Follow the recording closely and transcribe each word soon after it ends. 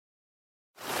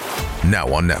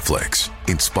Now on Netflix.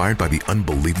 Inspired by the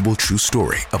unbelievable true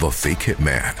story of a fake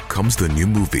hitman comes the new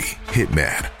movie,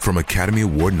 Hitman, from Academy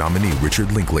Award nominee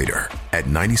Richard Linklater. At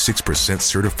 96%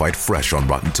 certified fresh on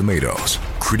Rotten Tomatoes,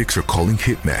 critics are calling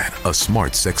Hitman a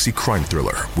smart, sexy crime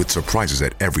thriller with surprises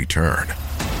at every turn.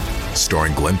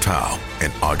 Starring Glenn Powell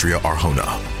and Adria Arjona,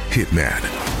 Hitman.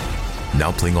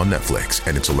 Now playing on Netflix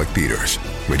and in select theaters.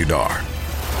 Rated R.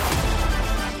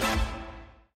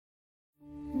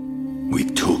 We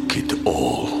took it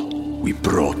all. We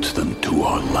brought them to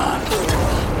our land.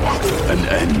 An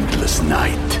endless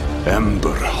night,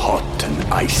 ember hot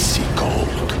and icy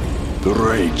cold. The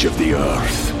rage of the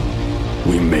earth.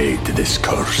 We made this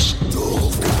curse.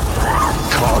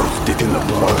 Carved it in the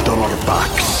blood on our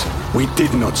backs. We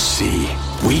did not see.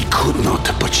 We could not,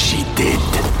 but she did.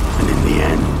 And in the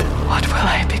end... What will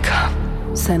I become?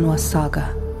 Senua's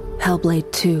Saga.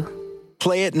 Hellblade 2.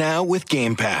 Play it now with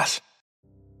Game Pass.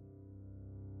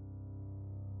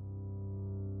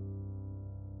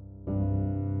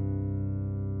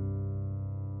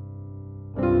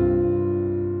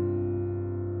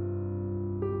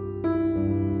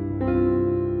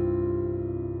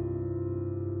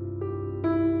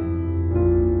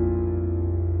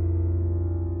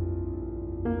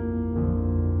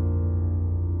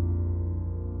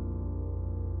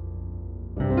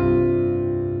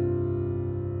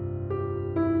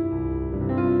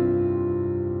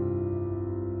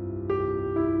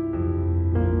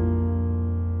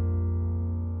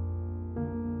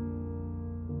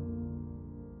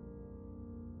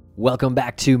 Welcome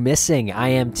back to Missing. I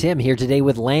am Tim, here today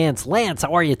with Lance. Lance,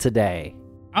 how are you today?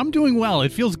 I'm doing well.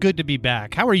 It feels good to be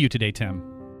back. How are you today, Tim?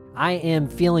 I am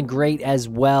feeling great as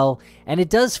well, and it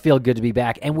does feel good to be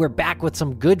back, and we're back with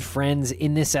some good friends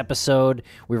in this episode.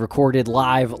 We recorded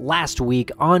live last week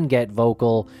on Get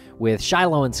Vocal with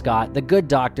Shiloh and Scott, the good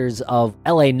doctors of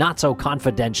LA Not So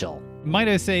Confidential. Might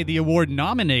I say the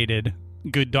award-nominated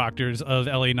good doctors of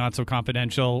LA Not So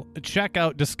Confidential. Check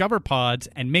out Discover Pods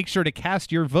and make sure to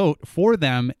cast your vote for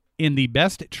them in the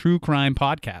Best True Crime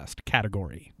Podcast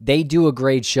category. They do a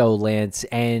great show, Lance,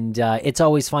 and it's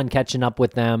always fun catching up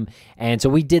with them. And so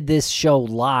we did this show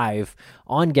live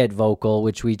on Get Vocal,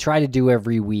 which we try to do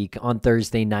every week on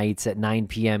Thursday nights at 9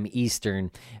 p.m.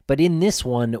 Eastern. But in this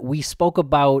one, we spoke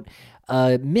about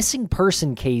a missing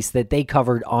person case that they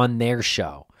covered on their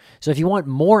show. So if you want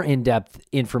more in-depth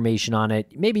information on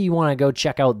it, maybe you want to go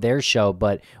check out their show,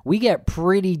 but we get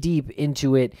pretty deep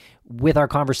into it with our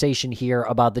conversation here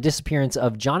about the disappearance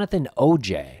of Jonathan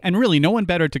O.J. And really, no one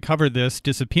better to cover this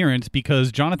disappearance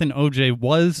because Jonathan O.J.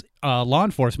 was a law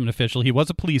enforcement official. He was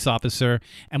a police officer,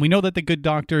 and we know that the good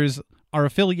doctors are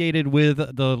affiliated with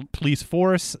the police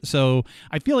force, so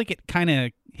I feel like it kind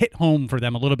of hit home for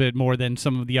them a little bit more than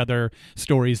some of the other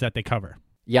stories that they cover.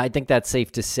 Yeah, I think that's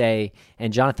safe to say.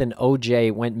 And Jonathan O.J.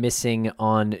 went missing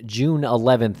on June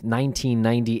 11th,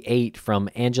 1998 from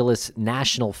Angeles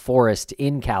National Forest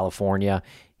in California.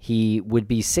 He would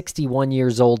be 61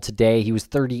 years old today. He was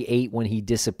 38 when he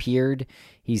disappeared.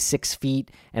 He's 6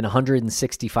 feet and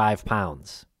 165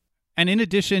 pounds. And in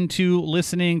addition to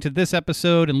listening to this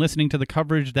episode and listening to the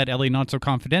coverage that LA Not So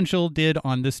Confidential did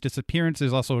on this disappearance,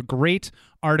 there's also a great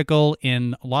article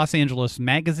in Los Angeles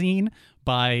Magazine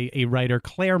by a writer,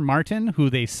 Claire Martin, who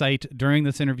they cite during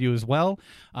this interview as well.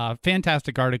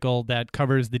 Fantastic article that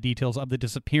covers the details of the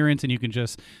disappearance, and you can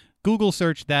just Google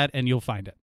search that and you'll find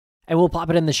it. And we'll pop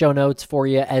it in the show notes for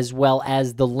you, as well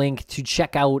as the link to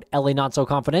check out LA Not So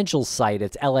Confidential's site.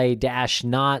 It's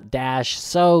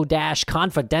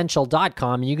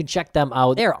la-not-so-confidential.com. And you can check them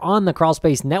out. They're on the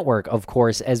Crawlspace Network, of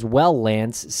course, as well,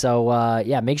 Lance. So,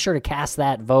 yeah, make sure to cast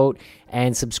that vote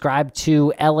and subscribe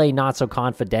to LA Not So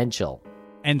Confidential.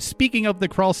 And speaking of the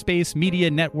Crawlspace Media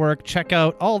Network, check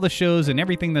out all the shows and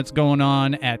everything that's going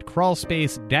on at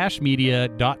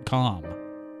crawlspace-media.com.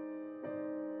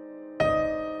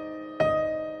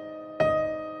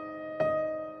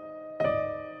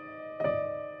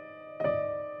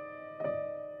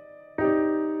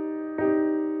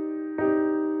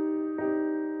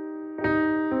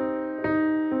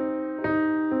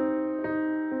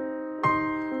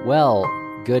 Well,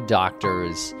 good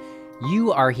doctors,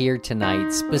 you are here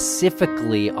tonight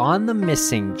specifically on the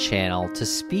Missing Channel to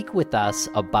speak with us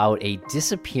about a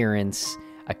disappearance,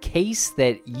 a case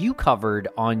that you covered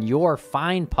on your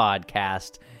fine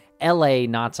podcast, LA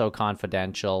Not So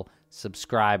Confidential.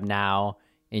 Subscribe now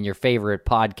in your favorite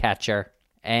podcatcher.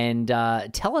 And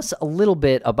tell us a little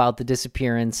bit about the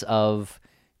disappearance of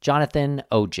Jonathan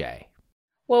O.J.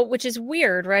 Well, which is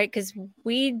weird, right? Because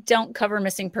we don't cover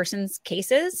missing persons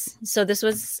cases. So this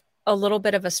was a little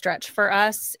bit of a stretch for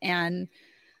us. And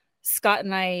Scott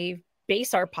and I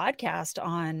base our podcast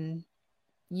on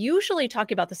usually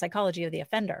talking about the psychology of the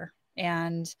offender.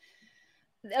 And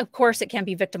of course, it can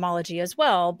be victimology as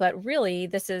well, but really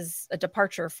this is a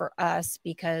departure for us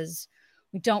because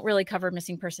we don't really cover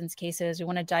missing persons cases. We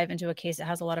want to dive into a case that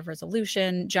has a lot of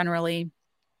resolution generally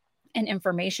and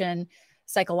information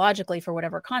psychologically for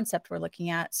whatever concept we're looking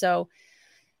at. So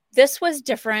this was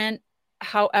different.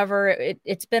 However,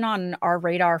 it's been on our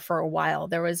radar for a while.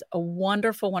 There was a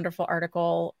wonderful, wonderful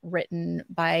article written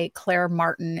by Claire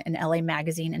Martin in LA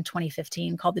Magazine in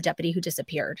 2015 called The Deputy Who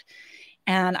Disappeared.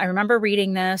 And I remember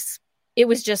reading this. It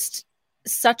was just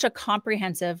such a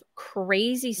comprehensive,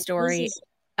 crazy story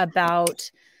about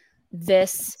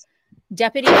this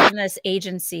deputy from this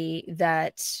agency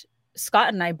that Scott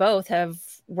and I both have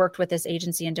worked with this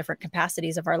agency in different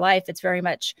capacities of our life. It's very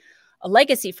much a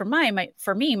legacy for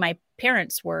me. My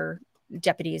parents were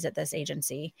deputies at this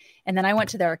agency, and then I went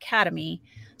to their academy.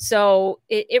 So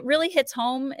it really hits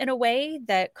home in a way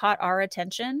that caught our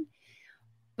attention.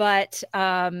 But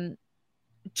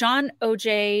John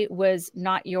O.J. was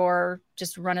not your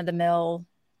just run-of-the-mill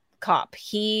cop.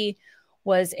 He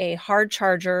was a hard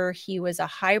charger. He was a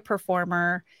high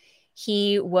performer.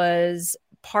 He was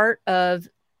part of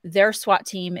their SWAT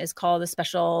team is called the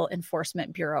Special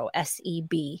Enforcement Bureau,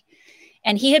 SEB.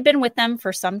 And he had been with them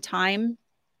for some time.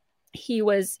 He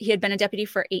had been a deputy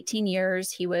for 18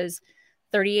 years. He was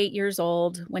 38 years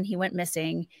old when he went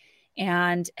missing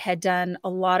and had done a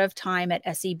lot of time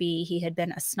at SEB. He had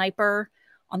been a sniper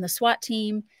on the SWAT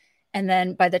team. And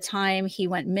then by the time he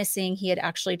went missing, he had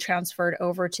actually transferred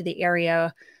over to the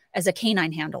area as a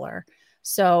canine handler.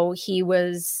 So it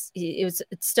was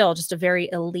still just a very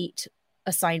elite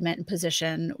assignment and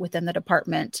position within the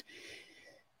department,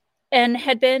 and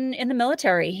had been in the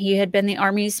military. He had been the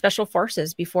Army Special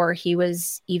Forces before he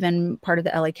was even part of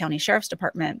the LA County Sheriff's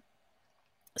Department.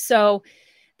 So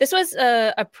this was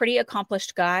a pretty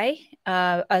accomplished guy.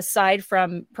 Aside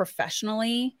from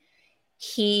professionally,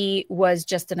 he was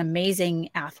just an amazing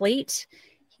athlete.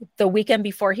 The weekend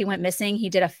before he went missing,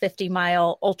 he did a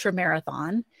 50-mile ultra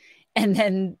marathon. And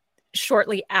then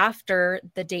shortly after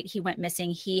the date he went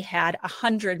missing, he had a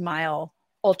 100-mile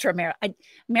ultra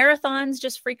marathons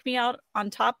just freak me out on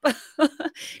top.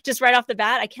 Just right off the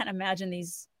bat, I can't imagine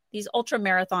these ultra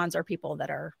marathons are people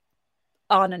that are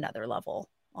on another level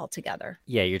altogether.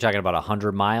 Yeah, you're talking about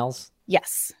 100 miles?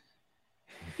 Yes.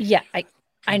 Yeah,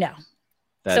 I know.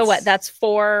 So what? That's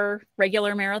 4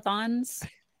 regular marathons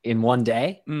in one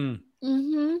day?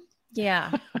 Mm-hmm.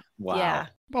 Yeah. Wow. Yeah.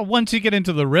 Well, once you get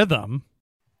into the rhythm.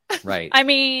 Right. I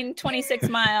mean, 26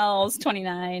 miles,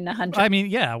 29, 100. I mean,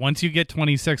 yeah, once you get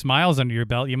 26 miles under your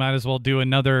belt, you might as well do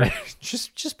another.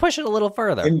 just push it a little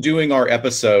further. In doing our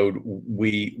episode,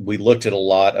 we looked at a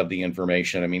lot of the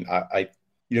information. I mean, I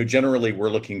generally we're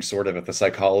looking sort of at the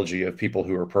psychology of people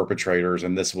who are perpetrators,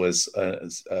 and this was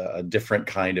a different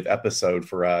kind of episode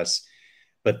for us.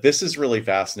 But this is really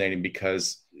fascinating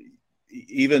because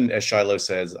even as Shiloh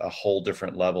says, a whole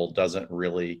different level doesn't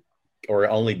really, or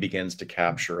only begins to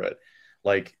capture it.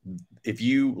 Like if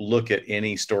you look at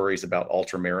any stories about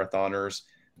ultra marathoners,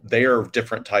 they are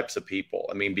different types of people.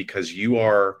 I mean, because you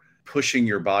are pushing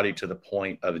your body to the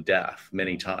point of death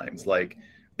many times. Like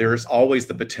there's always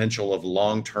the potential of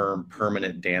long-term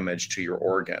permanent damage to your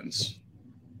organs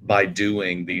by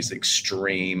doing these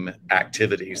extreme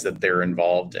activities that they're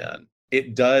involved in.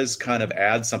 It does kind of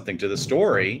add something to the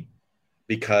story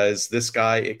because this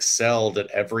guy excelled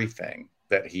at everything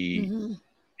that he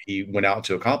went out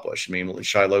to accomplish. I mean,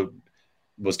 Shiloh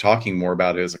was talking more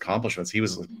about his accomplishments. He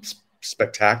was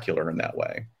spectacular in that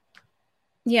way.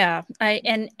 Yeah.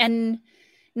 And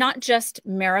not just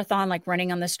marathon, like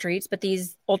running on the streets, but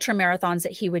these ultra marathons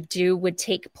that he would do would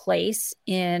take place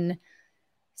in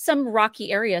some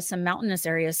rocky areas, some mountainous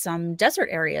areas, some desert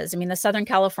areas. I mean, the Southern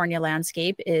California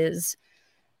landscape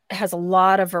has a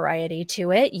lot of variety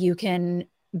to it. You can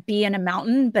be in a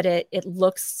mountain, but it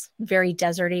looks very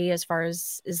deserty as far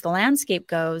as the landscape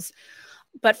goes.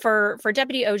 But for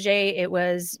Deputy OJ, it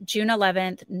was June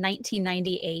 11th,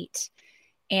 1998.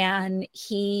 And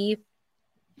he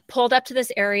pulled up to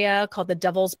this area called the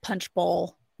Devil's Punch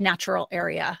Bowl Natural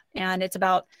Area. And it's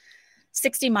about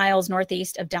 60 miles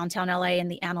northeast of downtown LA in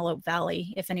the Antelope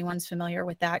Valley, if anyone's familiar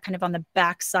with that, kind of on the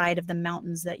backside of the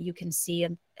mountains that you can see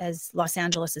as Los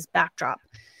Angeles's backdrop.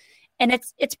 And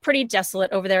it's pretty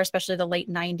desolate over there, especially the late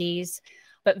 90s,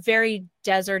 but very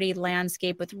deserty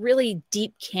landscape with really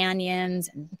deep canyons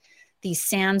and these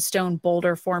sandstone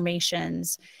boulder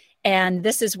formations. And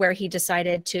this is where he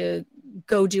decided to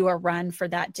go do a run for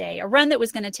that day, a run that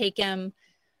was going to take him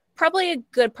probably a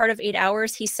good part of 8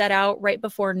 hours. He set out right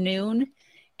before noon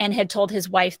and had told his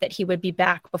wife that he would be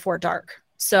back before dark.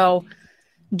 So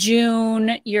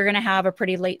June, you're going to have a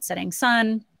pretty late setting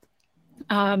sun.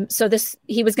 So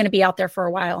he was going to be out there for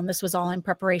a while, and this was all in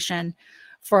preparation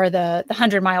for the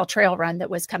 100-mile trail run that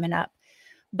was coming up.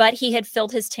 But he had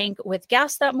filled his tank with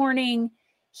gas that morning.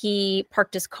 He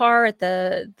parked his car at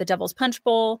the Devil's Punch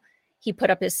Bowl. He put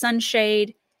up his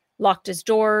sunshade, locked his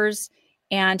doors,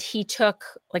 and he took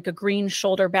like a green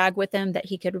shoulder bag with him that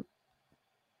he could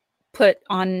put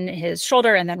on his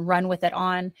shoulder and then run with it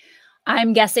on.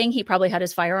 I'm guessing he probably had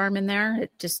his firearm in there.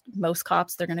 Most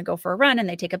cops, they're going to go for a run and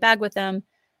they take a bag with them.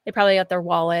 They probably got their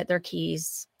wallet, their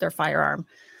keys, their firearm.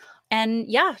 And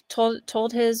yeah,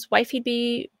 told his wife he'd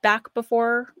be back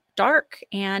before dark,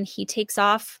 and he takes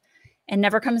off and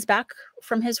never comes back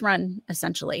from his run,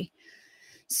 essentially.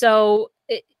 So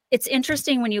it's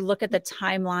interesting when you look at the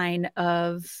timeline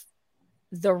of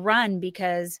the run,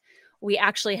 because we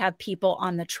actually have people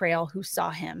on the trail who saw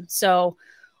him. So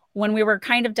when we were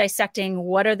kind of dissecting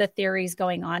what are the theories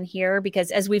going on here, because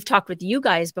as we've talked with you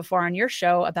guys before on your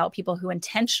show about people who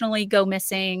intentionally go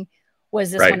missing,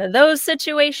 was this one of those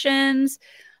situations?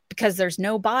 Because there's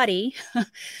no body.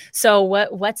 So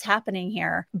what's happening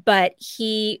here? But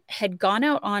he had gone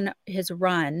out on his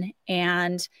run,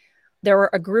 and there were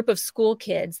a group of school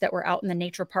kids that were out in the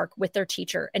nature park with their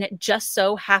teacher. And it just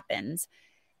so happens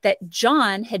that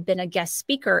John had been a guest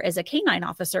speaker as a canine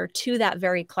officer to that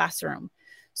very classroom.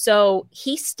 So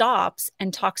he stops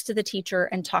and talks to the teacher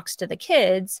and talks to the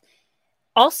kids,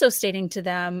 also stating to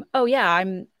them, oh yeah,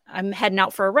 I'm heading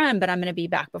out for a run, but I'm going to be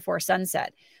back before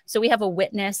sunset. So we have a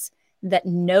witness that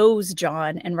knows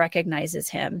John and recognizes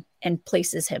him and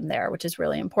places him there, which is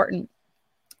really important.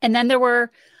 And then there were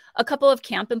a couple of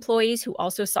camp employees who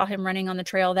also saw him running on the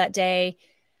trail that day.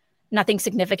 Nothing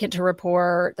significant to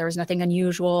report. There was nothing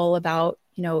unusual about,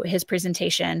 his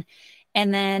presentation.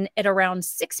 And then at around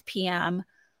 6 p.m.,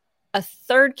 a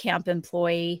third camp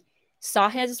employee saw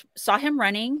him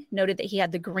running, noted that he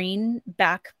had the green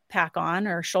backpack on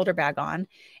or shoulder bag on,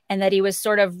 and that he was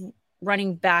sort of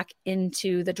running back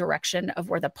into the direction of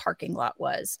where the parking lot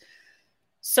was.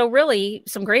 So really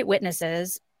some great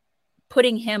witnesses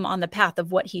putting him on the path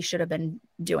of what he should have been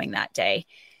doing that day.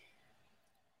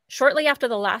 Shortly after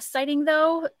the last sighting,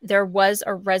 though, there was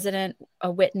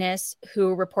a witness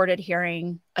who reported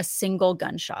hearing a single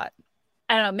gunshot.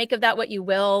 I don't know, make of that what you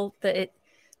will. It's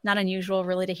not unusual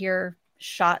really to hear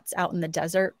shots out in the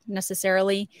desert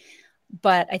necessarily,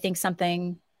 but I think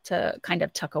something to kind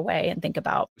of tuck away and think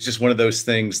about. It's just one of those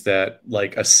things that,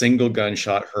 like, a single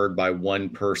gunshot heard by one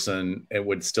person, it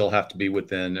would still have to be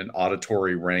within an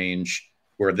auditory range,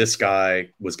 where this guy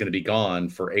was going to be gone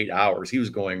for 8 hours. He was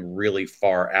going really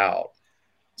far out.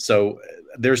 So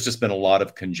there's just been a lot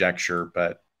of conjecture,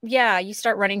 but yeah, you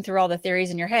start running through all the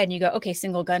theories in your head and you go, okay,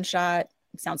 single gunshot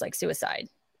sounds like suicide.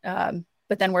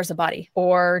 But then where's the body?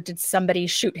 Or did somebody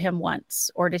shoot him once?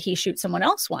 Or did he shoot someone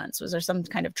else once? Was there some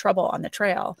kind of trouble on the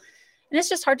trail? And it's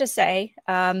just hard to say.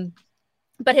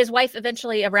 But his wife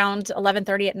eventually, around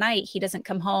 11:30 at night, he doesn't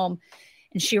come home,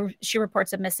 and she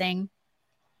reports him missing.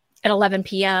 At 11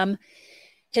 p.m.,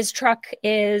 his truck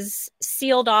is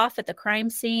sealed off at the crime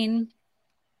scene.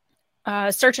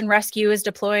 Search and rescue is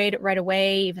deployed right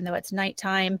away, even though it's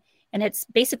nighttime. And it's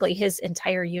basically his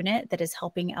entire unit that is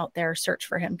helping out there search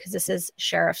for him, because this is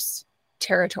sheriff's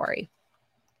territory.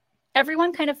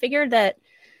 Everyone kind of figured that,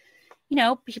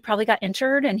 he probably got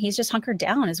injured and he's just hunkered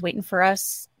down, is waiting for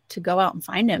us to go out and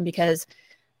find him, because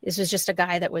this was just a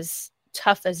guy that was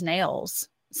tough as nails.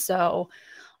 So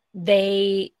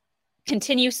they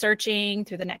continue searching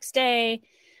through the next day.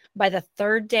 By the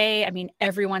third day,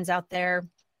 everyone's out there.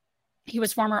 He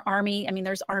was former Army.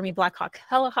 There's Army Black Hawk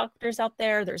helicopters out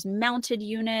there. There's mounted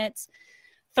units,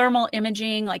 thermal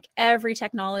imaging, like every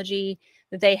technology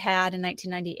that they had in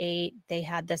 1998. They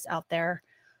had this out there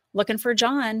looking for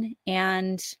John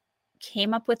and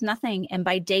came up with nothing. And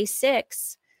by day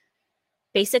 6,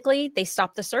 basically they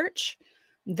stopped the search.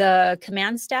 The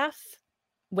command staff,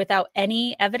 without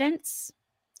any evidence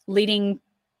leading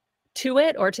to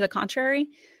it or to the contrary,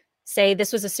 say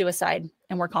this was a suicide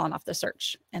and we're calling off the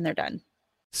search, and they're done.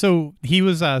 So he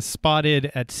was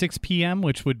spotted at 6 p.m.,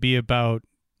 which would be about,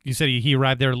 you said he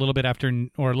arrived there a little bit after,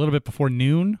 or a little bit before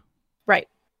noon? Right.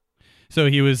 So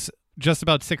he was just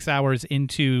about 6 hours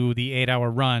into the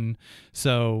 8-hour run.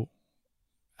 So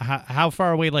how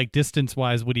far away, like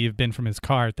distance-wise, would he have been from his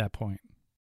car at that point?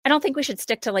 I don't think we should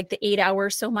stick to like the 8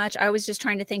 hours so much. I was just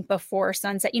trying to think before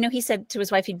sunset. He said to his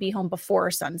wife he'd be home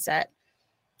before sunset.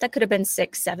 That could have been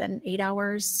 6, 7, 8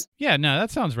 hours. Yeah, no,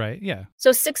 that sounds right. Yeah.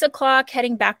 So 6 o'clock,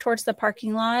 heading back towards the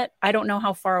parking lot. I don't know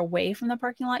how far away from the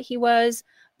parking lot he was,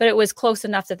 but it was close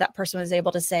enough that person was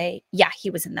able to say, yeah, he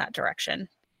was in that direction.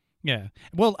 Yeah.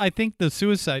 Well, I think the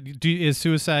suicide is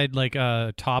suicide like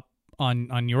top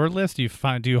on your list. Do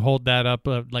you hold that up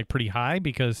like pretty high?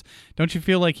 Because don't you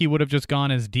feel like he would have just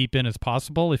gone as deep in as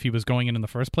possible if he was going in the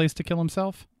first place to kill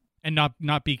himself and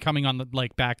not be coming on the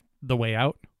like back the way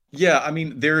out? Yeah, I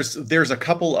mean, there's a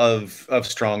couple of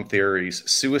strong theories.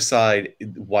 Suicide,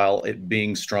 while it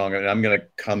being strong, and I'm going to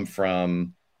come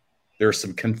from, there's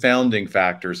some confounding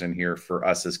factors in here for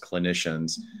us as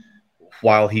clinicians.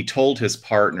 While he told his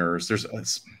partners,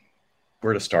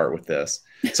 where to start with this.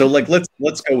 So, like,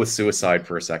 let's go with suicide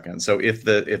for a second. So, if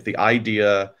the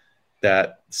idea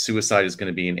that suicide is going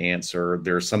to be an answer,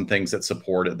 there are some things that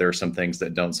support it. There are some things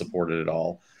that don't support it at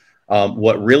all.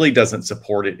 What really doesn't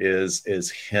support it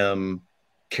is him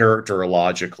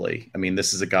characterologically. I mean,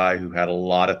 this is a guy who had a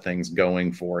lot of things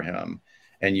going for him,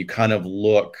 and you kind of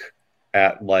look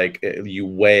at, like, you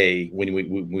weigh when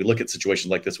we look at situations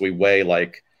like this, we weigh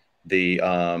like the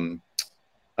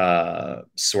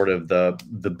sort of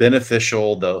the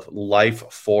beneficial, the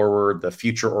life forward, the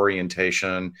future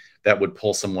orientation that would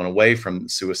pull someone away from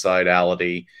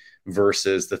suicidality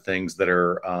versus the things that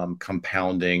are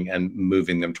compounding and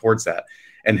moving them towards that.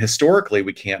 And historically,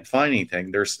 we can't find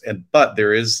anything. But there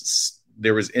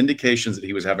was indications that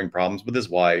he was having problems with his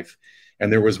wife,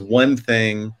 and there was one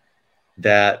thing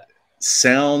that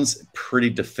sounds pretty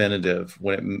definitive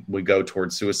when we go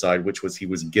towards suicide, which was he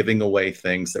was giving away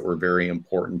things that were very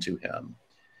important to him.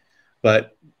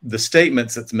 But the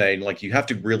statements that's made, like, you have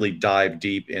to really dive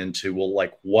deep into, well,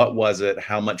 like, what was it?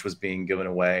 How much was being given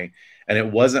away? And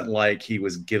it wasn't like he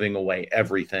was giving away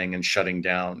everything and shutting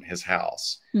down his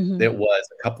house. Mm-hmm. There was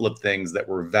a couple of things that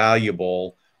were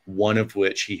valuable, one of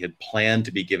which he had planned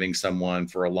to be giving someone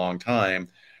for a long time.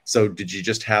 So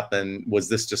was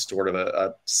this just sort of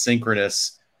a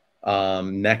synchronous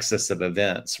nexus of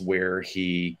events where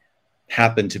he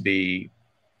happened to be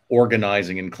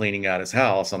organizing and cleaning out his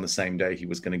house on the same day he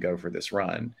was going to go for this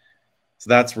run? So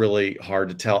that's really hard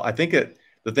to tell. I think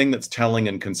the thing that's telling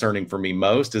and concerning for me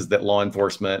most is that law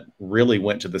enforcement really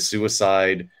went to the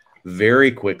suicide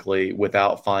very quickly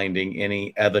without finding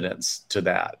any evidence to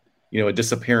that. You know, a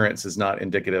disappearance is not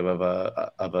indicative of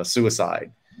a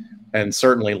suicide. And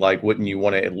certainly, like, wouldn't you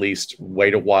want to at least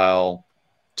wait a while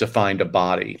to find a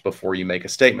body before you make a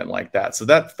statement like that? So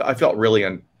that, I felt really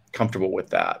uncomfortable with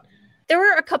that. There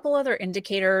were a couple other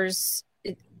indicators.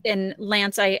 And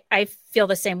Lance, I feel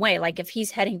the same way. Like, if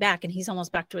he's heading back and he's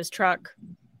almost back to his truck,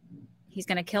 he's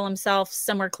going to kill himself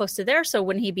somewhere close to there. So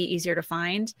wouldn't he be easier to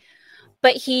find?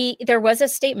 But there was a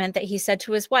statement that he said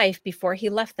to his wife before he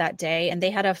left that day. And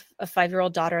they had a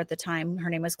 5-year-old daughter at the time. Her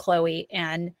name was Chloe.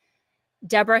 And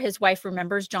Deborah, his wife,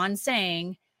 remembers John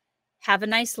saying, "Have a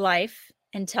nice life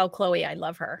and tell Chloe I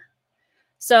love her."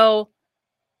 So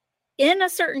in a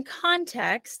certain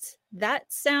context,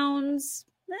 that sounds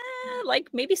like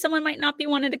maybe someone might not be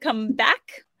wanting to come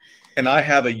back. And I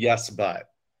have a yes, but.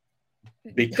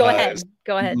 Because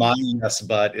Go ahead. My yes,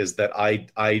 but is that I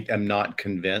am not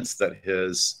convinced that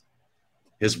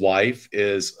his wife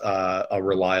is a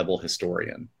reliable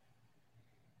historian.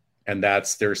 And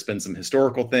there's been some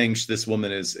historical things. This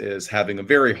woman is having a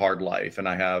very hard life, and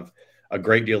I have a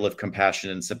great deal of compassion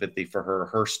and sympathy for her.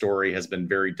 Her story has been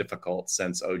very difficult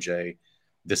since OJ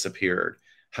disappeared.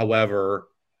 However,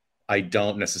 I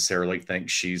don't necessarily think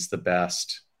she's the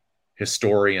best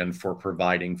historian for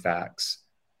providing facts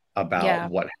about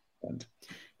what happened.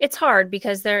 It's hard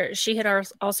because she had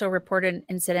also reported an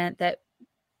incident that,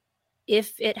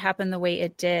 if it happened the way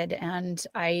it did, and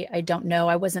I don't know,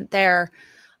 I wasn't there,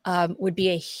 would be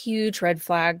a huge red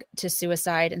flag to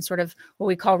suicide and sort of what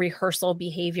we call rehearsal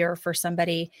behavior for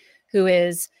somebody who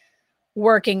is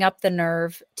working up the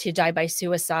nerve to die by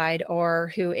suicide,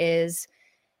 or who is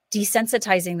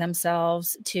desensitizing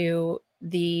themselves to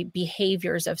the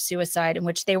behaviors of suicide, in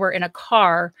which they were in a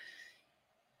car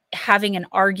having an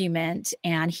argument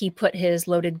and he put his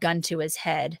loaded gun to his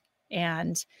head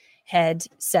and had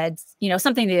said,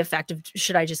 something to the effect of,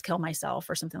 "Should I just kill myself?"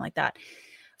 or something like that.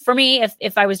 For me,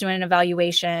 if I was doing an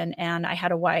evaluation and I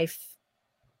had a wife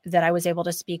that I was able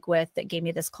to speak with that gave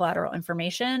me this collateral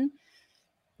information,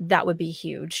 that would be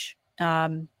huge.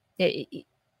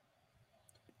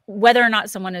 Whether or not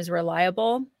someone is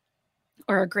reliable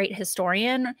or a great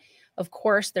historian, of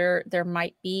course, there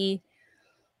might be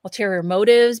ulterior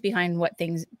motives behind what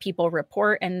things people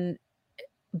report. And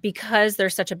because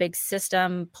there's such a big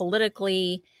system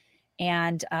politically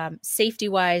and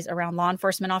safety-wise around law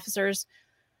enforcement officers,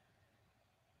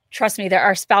 trust me, there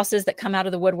are spouses that come out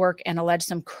of the woodwork and allege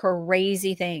some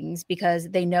crazy things because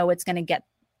they know it's going to get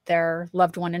their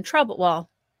loved one in trouble. Well,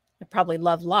 probably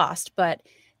love lost, but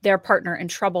their partner in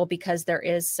trouble, because there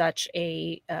is such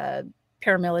a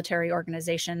paramilitary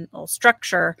organizational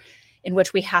structure in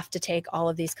which we have to take all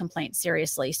of these complaints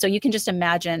seriously. So you can just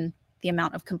imagine the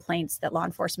amount of complaints that law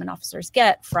enforcement officers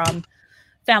get from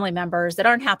family members that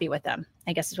aren't happy with them,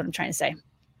 I guess is what I'm trying to say.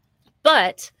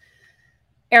 But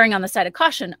erring on the side of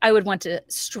caution, I would want to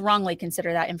strongly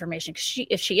consider that information.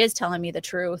 If she is telling me the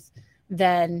truth,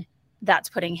 then that's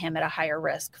putting him at a higher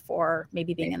risk for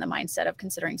maybe being in the mindset of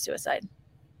considering suicide.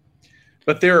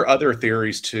 But there are other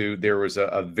theories too. There was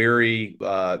a very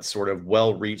sort of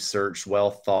well-researched,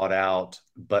 well thought out,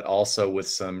 but also with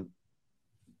some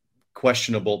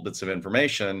questionable bits of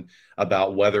information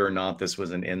about whether or not this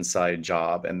was an inside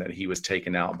job and that he was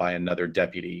taken out by another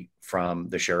deputy from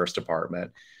the sheriff's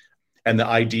department. And the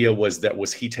idea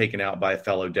was he taken out by a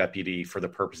fellow deputy for the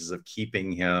purposes of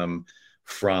keeping him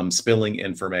from spilling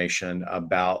information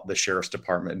about the sheriff's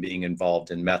department being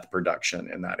involved in meth production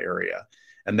in that area.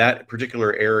 And that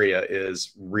particular area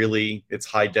is really, it's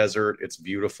high desert, it's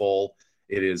beautiful,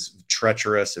 it is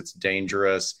treacherous, it's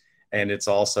dangerous, and it's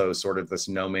also sort of this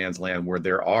no man's land where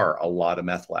there are a lot of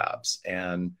meth labs.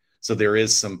 And so there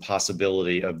is some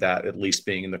possibility of that at least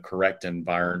being in the correct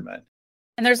environment.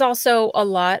 And there's also a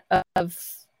lot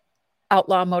of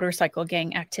outlaw motorcycle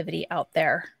gang activity out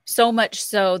there. So much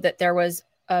so that there was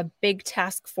a big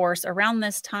task force around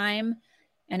this time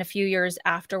and a few years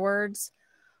afterwards.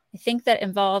 I think that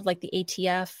involved like the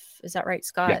ATF. Is that right,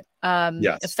 Scott? Yeah.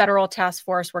 Yes. A federal task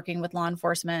force working with law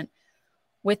enforcement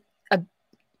with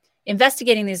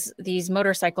investigating these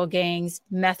motorcycle gangs,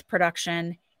 meth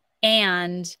production,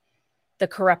 and the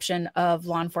corruption of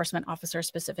law enforcement officers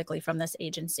specifically from this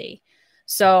agency.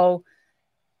 So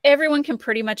everyone can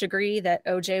pretty much agree that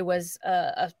OJ was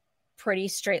a pretty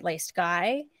straight-laced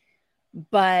guy,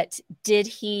 but did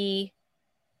he,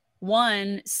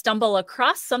 one, stumble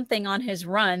across something on his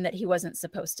run that he wasn't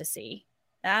supposed to see?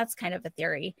 That's kind of a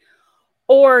theory.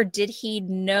 Or did he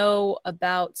know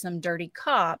about some dirty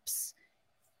cops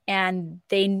and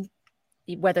they,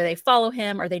 whether they follow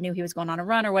him or they knew he was going on a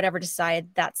run or whatever, decide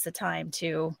that's the time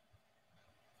to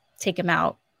take him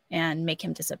out and make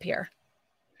him disappear?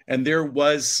 And there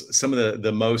was some of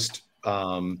the most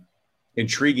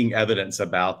intriguing evidence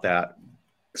about that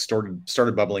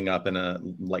started bubbling up in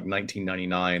like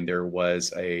 1999. There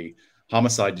was a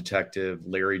homicide detective,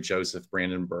 Larry Joseph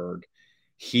Brandenburg.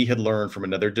 He had learned from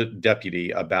another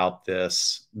deputy about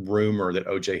this rumor that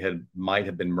OJ might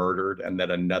have been murdered and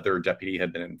that another deputy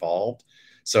had been involved.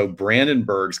 So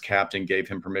Brandenburg's captain gave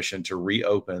him permission to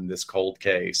reopen this cold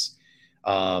case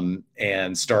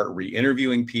and start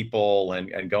re-interviewing people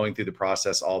and going through the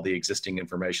process, all the existing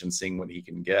information, seeing what he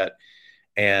can get.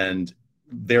 And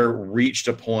there reached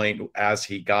a point as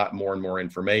he got more and more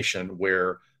information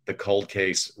where the cold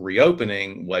case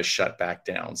reopening was shut back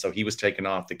down. So he was taken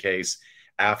off the case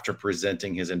after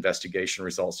presenting his investigation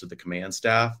results to the command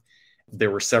staff.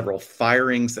 There were several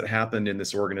firings that happened in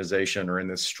this organization or in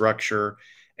this structure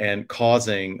and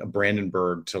causing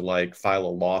Brandenburg to file a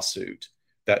lawsuit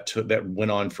that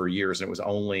went on for years. And it was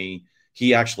only,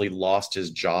 he actually lost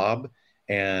his job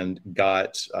and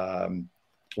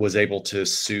was able to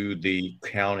sue the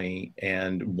county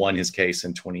and won his case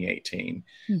in 2018.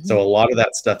 Mm-hmm. So a lot of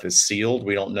that stuff is sealed.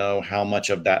 We don't know how much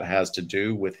of that has to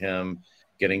do with him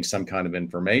getting some kind of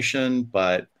information,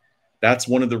 but that's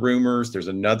one of the rumors. There's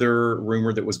another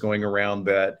rumor that was going around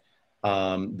that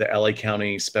the LA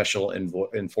County Special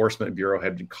Enforcement Bureau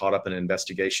had been caught up in an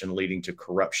investigation leading to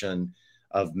corruption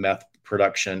of meth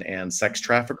production and sex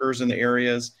traffickers in the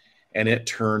areas. And it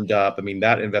turned up,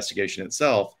 that investigation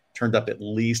itself turned up at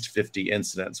least 50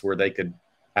 incidents where they could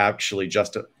actually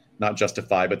not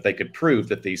justify, but they could prove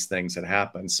that these things had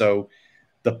happened. So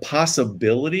the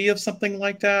possibility of something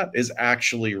like that is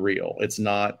actually real. It's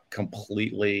not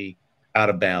completely out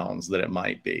of bounds that it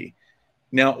might be.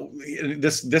 Now,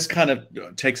 this kind of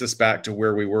takes us back to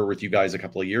where we were with you guys a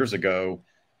couple of years ago,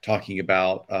 talking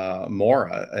about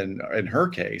Maura and her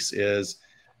case is,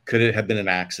 could it have been an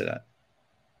accident?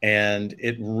 And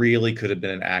it really could have been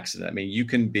an accident. You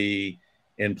can be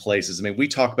in places. We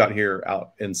talk about here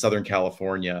out in Southern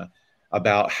California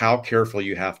about how careful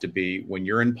you have to be when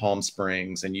you're in Palm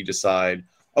Springs and you decide,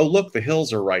 oh, look, the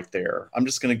hills are right there. I'm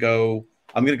going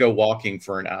to go walking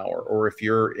for an hour. Or if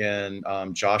you're in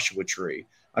Joshua Tree,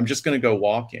 I'm just going to go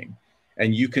walking.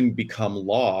 And you can become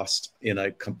lost in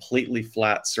a completely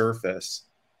flat surface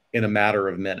in a matter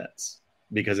of minutes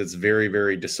because it's very,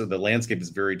 very, the landscape is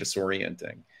very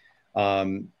disorienting.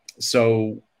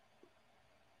 So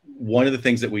one of the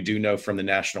things that we do know from the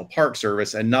National Park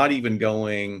Service, and not even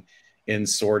going in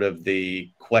sort of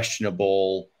the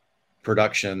questionable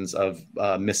productions of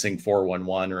Missing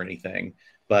 411 or anything,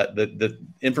 but the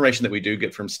information that we do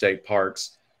get from state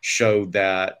parks showed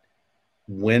that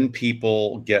when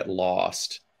people get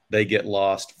lost, they get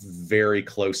lost very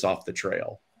close off the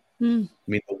trail. I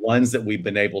mean, the ones that we've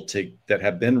been able to, that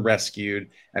have been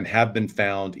rescued and have been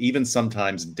found, even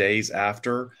sometimes days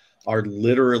after, are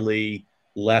literally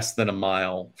less than a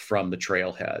mile from the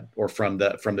trailhead or from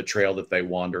the trail that they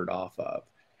wandered off of.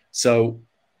 So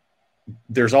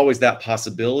there's always that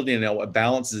possibility. And what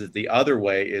balances it the other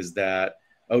way is that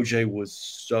OJ was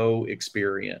so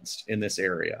experienced in this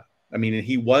area. I mean,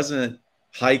 he wasn't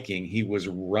hiking, he was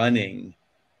running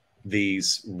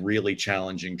these really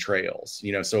challenging trails,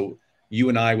 you know. So you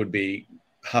and I would be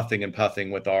huffing and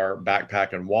puffing with our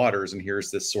backpack and waters, and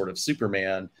here's this sort of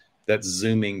Superman that's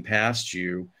zooming past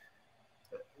you.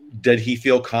 Did he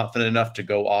feel confident enough to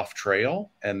go off trail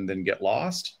and then get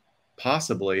lost?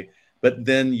 Possibly. But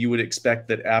then you would expect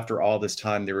that after all this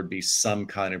time, there would be some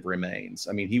kind of remains.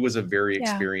 I mean, he was a very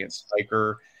experienced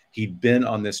hiker. He'd been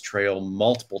on this trail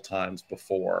multiple times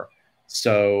before.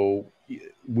 So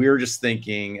we're just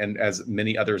thinking, and as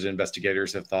many others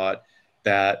investigators have thought,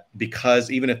 that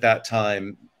because even at that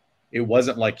time, it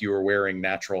wasn't like you were wearing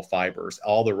natural fibers.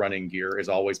 All the running gear is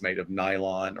always made of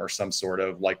nylon or some sort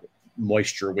of like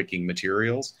moisture wicking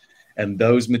materials. And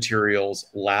those materials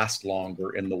last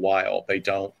longer in the wild. They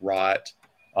don't rot.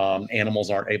 Animals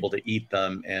aren't able to eat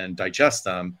them and digest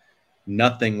them.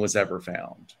 Nothing was ever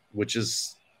found, which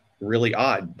is really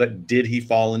odd. But did he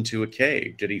fall into a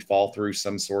cave? Did he fall through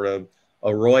some sort of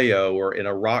arroyo or in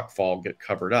a rock fall, get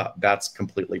covered up? That's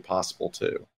completely possible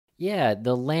too. Yeah,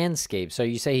 the landscape. So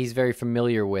you say he's very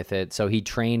familiar with it. So he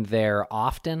trained there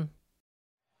often?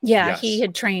 Yeah, Yes. he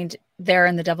had trained there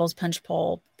in the Devil's Punch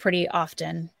Bowl pretty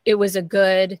often. It was a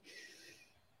good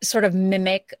sort of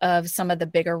mimic of some of the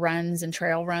bigger runs and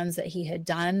trail runs that he had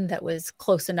done that was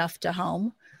close enough to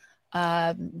home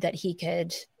that he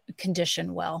could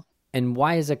condition well. And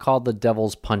why is it called the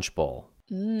Devil's Punch Bowl?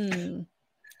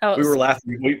 Oh, We were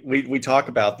laughing. We talk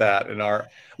about that in our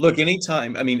look.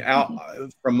 Anytime, I mean,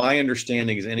 from my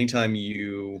understanding, is anytime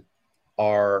you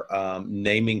are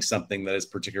naming something that is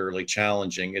particularly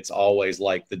challenging, it's always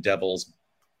like the devil's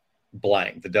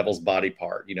blank, the devil's body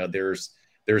part. You know, there's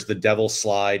the devil's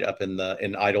slide up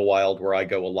in Idlewild where I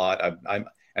go a lot.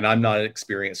 I'm not an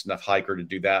experienced enough hiker to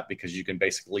do that because you can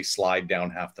basically slide down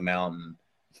half the mountain.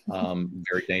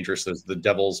 Very dangerous. There's the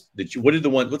devil's.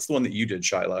 What's the one that you did,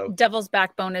 Shiloh? Devil's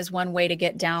Backbone is one way to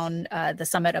get down the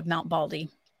summit of Mount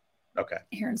Baldy. Okay.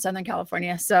 Here in Southern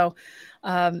California. So,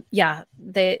 I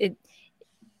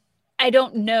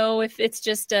don't know if it's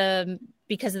just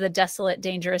because of the desolate,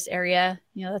 dangerous area.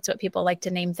 You know, that's what people like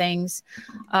to name things.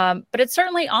 But it's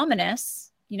certainly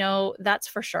ominous, you know, that's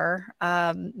for sure.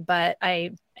 But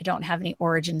I don't have any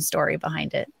origin story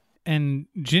behind it. And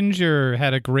Ginger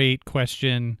had a great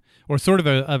question, or sort of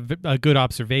a good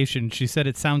observation. She said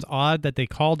it sounds odd that they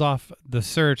called off the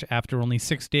search after only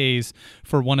 6 days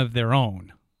for one of their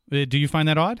own. Do you find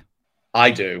that odd? I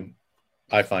do.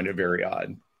 I find it very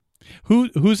odd.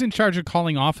 Who's in charge of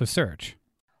calling off a search?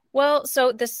 Well,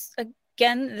 so this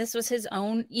was his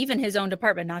own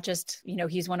department, not just, you know,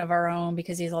 he's one of our own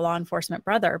because he's a law enforcement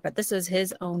brother, but this is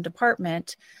his own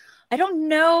department. I don't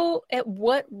know at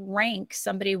what rank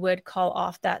somebody would call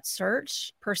off that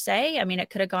search per se. I mean, it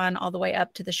could have gone all the way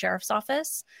up to the sheriff's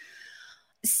office.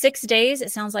 6 days,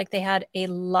 it sounds like they had a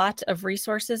lot of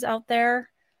resources out there.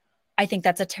 I think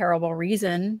that's a terrible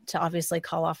reason to obviously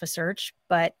call off a search.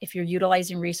 But if you're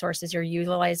utilizing resources, you're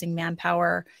utilizing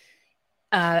manpower,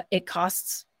 it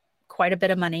costs quite a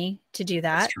bit of money to do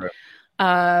that. That's true.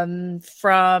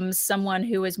 From someone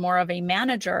who is more of a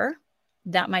manager,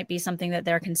 that might be something that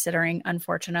they're considering,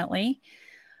 unfortunately.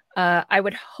 I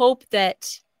would hope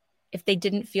that if they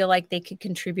didn't feel like they could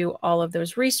contribute all of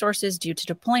those resources due to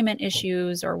deployment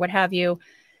issues or what have you,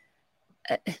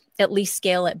 at least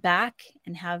scale it back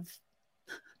and have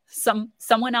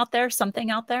someone out there,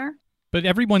 something out there. But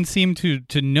everyone seemed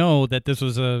to know that this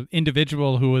was an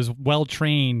individual who was well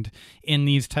trained in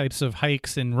these types of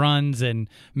hikes and runs and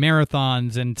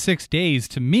marathons. And 6 days,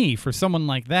 to me, for someone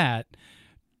like that,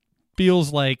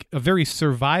 feels like a very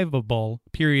survivable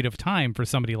period of time for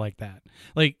somebody like that.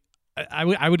 Like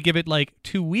I would give it like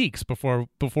 2 weeks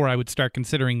before I would start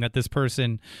considering that this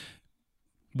person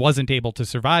wasn't able to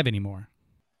survive anymore.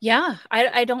 Yeah,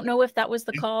 I don't know if that was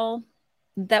the call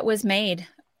that was made.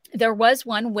 There was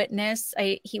one witness.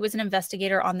 He was an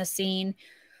investigator on the scene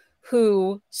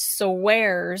who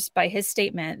swears by his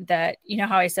statement that, you know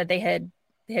how I said they had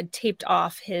taped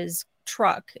off his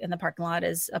truck in the parking lot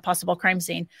as a possible crime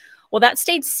scene. Well, that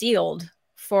stayed sealed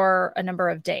for a number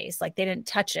of days. Like they didn't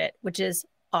touch it, which is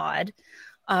odd.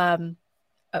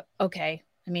 Okay.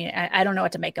 I mean, I don't know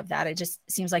what to make of that. It just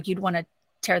seems like you'd want to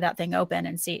tear that thing open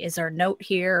and see, is there a note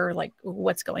here? Like,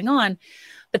 what's going on?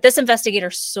 But this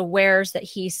investigator swears that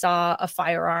he saw a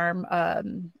firearm,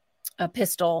 a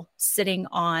pistol sitting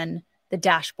on the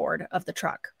dashboard of the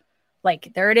truck.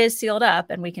 Like, there it is, sealed up,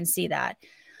 and we can see that.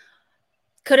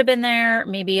 Could have been there.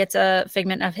 Maybe it's a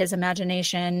figment of his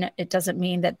imagination. It doesn't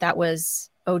mean that that was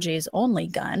OJ's only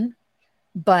gun,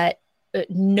 but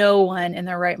no one in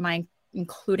their right mind,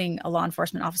 including a law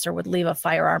enforcement officer, would leave a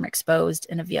firearm exposed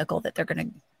in a vehicle that they're going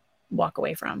to walk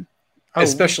away from.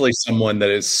 Especially someone that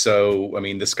is so, I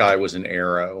mean, this guy was an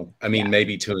arrow. I mean,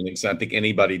 maybe to an extent, I think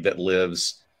anybody that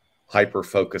lives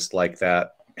hyper-focused like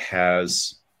that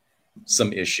has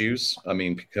some issues. I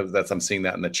mean, because I'm seeing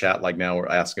that in the chat. Like, now we're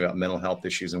asking about mental health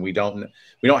issues, and we don't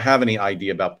have any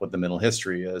idea about what the mental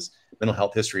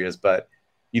health history is. But,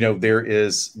 you know,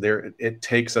 it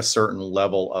takes a certain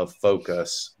level of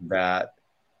focus that,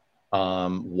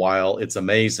 while it's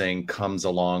amazing, comes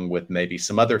along with maybe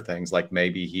some other things, like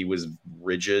maybe he was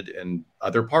rigid in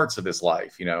other parts of his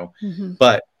life, you know.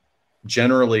 But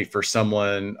generally, for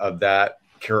someone of that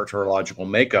characterological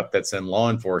makeup that's in law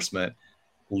enforcement,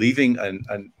 leaving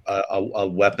a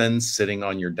weapon sitting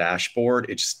on your dashboard,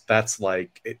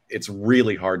 it's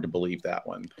really hard to believe that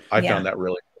one. I found that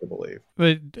really hard to believe.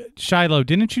 But Shiloh,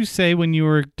 didn't you say when you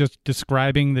were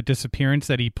describing the disappearance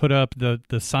that he put up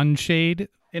the sunshade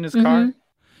in his car?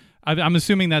 I'm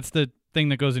assuming that's the thing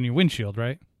that goes in your windshield,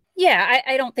 right? Yeah,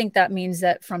 I don't think that means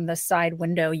that from the side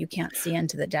window you can't see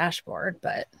into the dashboard,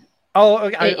 but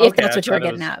if that's what you were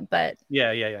getting at. But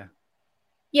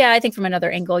yeah, I think from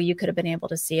another angle you could have been able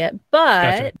to see it,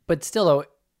 but still, though,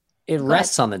 it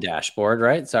rests on the dashboard,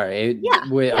 right? Sorry,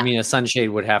 I mean, a sunshade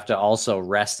would have to also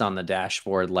rest on the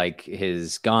dashboard, like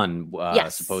his gun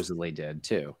supposedly did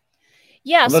too.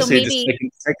 Yeah, unless so he maybe had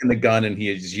just taken the gun and he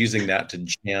is using that to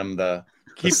jam the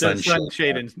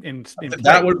sunshade in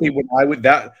that would be what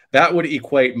that would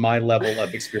equate my level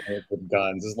of experience with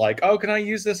guns. Is like, oh, can I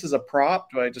use this as a prop?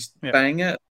 Do I just bang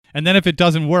it? And then if it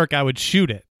doesn't work, I would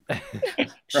shoot it.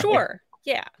 Sure.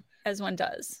 Yeah, as one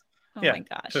does. Oh my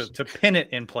gosh. To pin it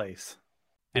in place.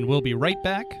 And we'll be right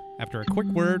back after a quick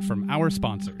word from our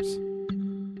sponsors.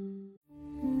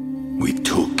 We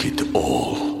took it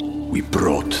all. We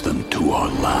brought them to our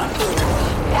land.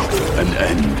 An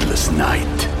endless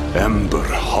night, ember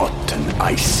hot and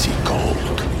icy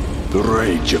cold. The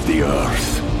rage of the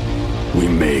earth. We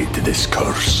made this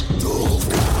curse.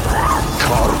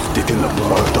 Carved it in the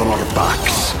blood on our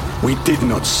backs. We did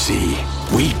not see.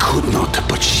 We could not,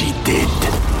 but she did.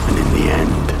 And in the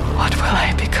end, what will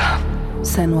I become?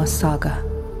 Senua's Saga.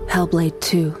 Hellblade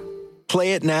 2.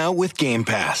 Play it now with Game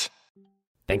Pass.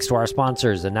 Thanks to our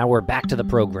sponsors, and now we're back to the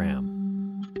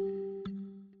program.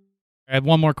 I have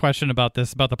one more question about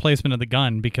this, about the placement of the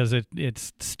gun, because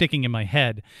it's sticking in my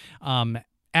head.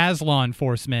 As law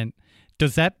enforcement,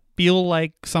 does that feel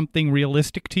like something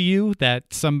realistic to you, that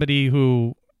somebody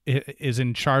who is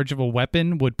in charge of a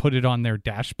weapon would put it on their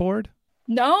dashboard?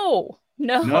 No.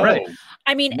 Right.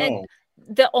 I mean,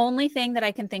 the only thing that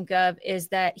I can think of is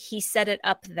that he set it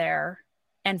up there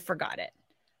and forgot it.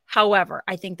 However,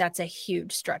 I think that's a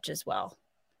huge stretch as well.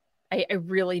 I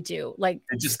really do. Like,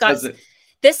 it just Scott, doesn't.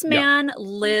 This man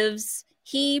lives,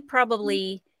 he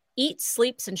probably eats,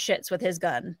 sleeps, and shits with his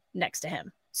gun next to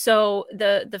him. So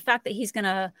the fact that he's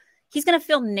gonna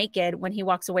feel naked when he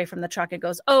walks away from the truck and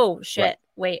goes, oh shit,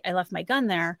 wait, I left my gun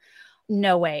there.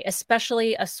 No way.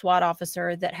 Especially a SWAT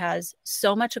officer that has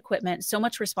so much equipment, so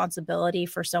much responsibility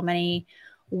for so many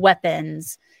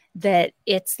weapons, that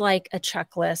it's like a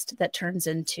checklist that turns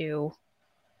into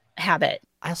habit.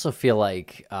 I also feel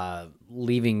like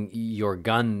leaving your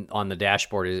gun on the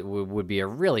dashboard would be a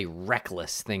really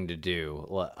reckless thing to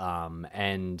do.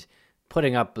 And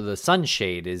putting up the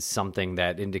sunshade is something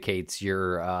that indicates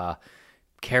you're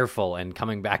careful and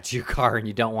coming back to your car and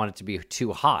you don't want it to be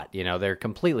too hot. You know, they're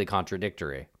completely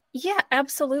contradictory. Yeah,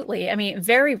 absolutely. I mean,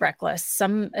 very reckless.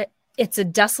 It's a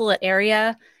desolate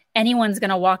area. Anyone's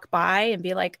going to walk by and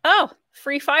be like, oh,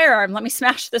 free firearm. Let me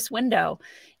smash this window.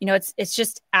 You know, it's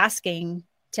just asking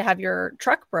to have your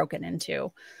truck broken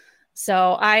into.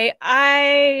 So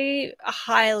I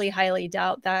highly, highly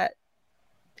doubt that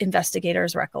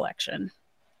investigator's recollection.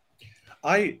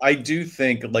 I do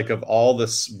think, like, of all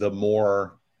the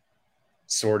more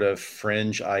sort of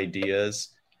fringe ideas,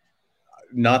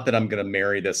 not that I'm going to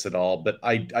marry this at all, but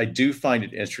I do find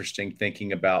it interesting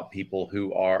thinking about people who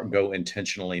go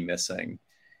intentionally missing.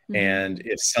 Mm-hmm. And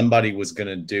if somebody was going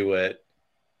to do it,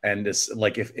 and this,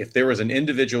 like, if there was an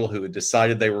individual who had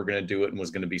decided they were going to do it and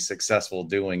was going to be successful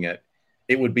doing it,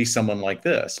 it would be someone like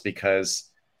this, because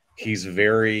he's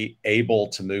very able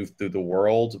to move through the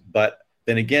world, but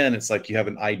then again, it's like you have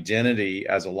an identity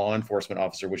as a law enforcement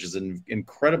officer, which is an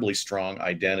incredibly strong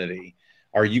identity.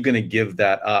 Are you going to give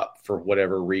that up for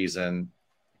whatever reason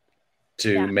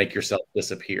to make yourself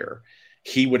disappear?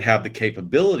 He would have the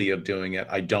capability of doing it.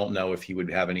 I don't know if he would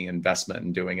have any investment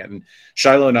in doing it. And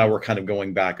Shiloh and I were kind of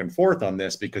going back and forth on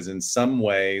this, because in some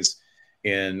ways,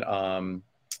 when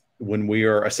we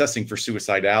are assessing for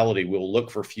suicidality, we'll look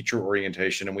for future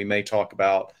orientation, and we may talk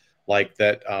about like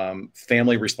that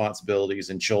family responsibilities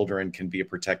and children can be a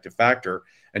protective factor.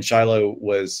 And Shiloh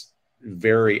was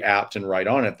very apt and right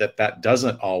on it that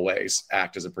doesn't always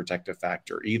act as a protective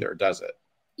factor either, does it?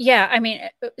 Yeah, I mean,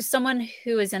 someone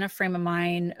who is in a frame of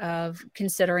mind of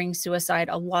considering suicide,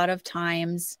 a lot of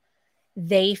times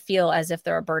they feel as if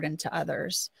they're a burden to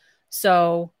others.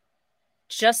 So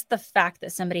just the fact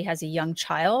that somebody has a young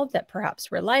child that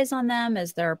perhaps relies on them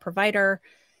as their provider,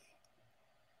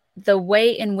 the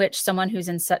way in which someone who's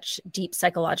in such deep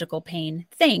psychological pain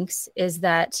thinks is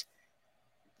that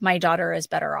my daughter is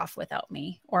better off without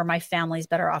me, or my family's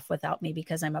better off without me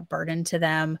because I'm a burden to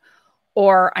them,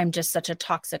 or I'm just such a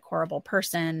toxic, horrible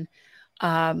person.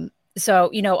 So,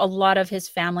 you know, a lot of his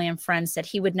family and friends said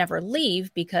he would never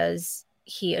leave because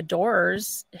he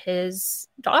adores his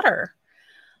daughter.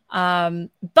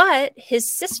 But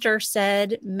his sister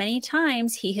said many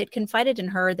times he had confided in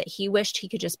her that he wished he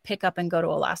could just pick up and go to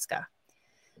Alaska.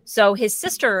 So his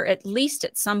sister, at least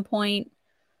at some point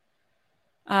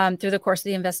through the course of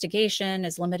the investigation,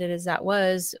 as limited as that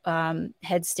was,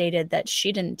 had stated that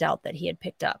she didn't doubt that he had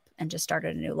picked up and just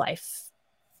started a new life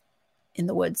in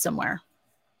the woods somewhere.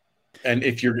 And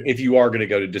if you are going to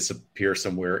go to disappear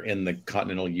somewhere in the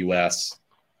continental U.S.,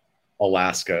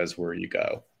 Alaska is where you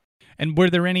go. And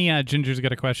were there any, Ginger's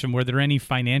got a question, were there any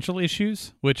financial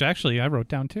issues? Which actually I wrote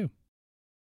down too.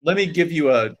 Let me give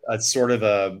you a sort of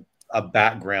a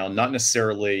background, not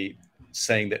necessarily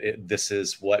saying that this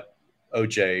is what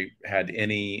OJ had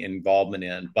any involvement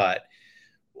in, but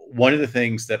one of the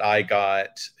things that I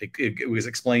got, it was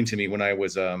explained to me when I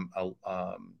was a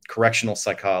correctional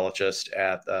psychologist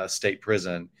at state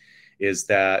prison, is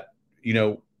that, you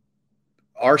know,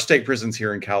 our state prisons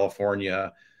here in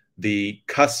California, the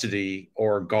custody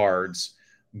or guards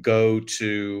go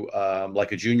to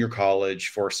like a junior college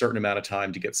for a certain amount of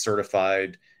time to get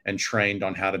certified and trained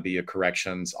on how to be a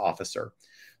corrections officer.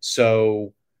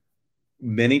 So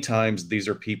many times these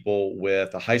are people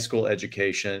with a high school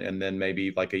education and then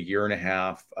maybe like a year and a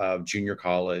half of junior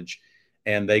college,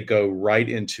 and they go right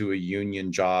into a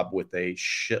union job with a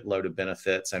shitload of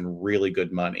benefits and really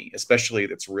good money, especially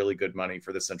that's really good money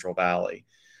for the Central Valley.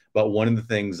 But one of the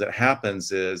things that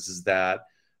happens is that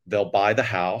they'll buy the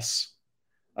house,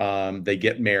 they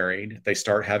get married, they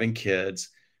start having kids,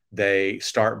 they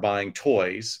start buying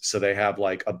toys. So they have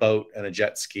like a boat and a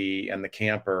jet ski and the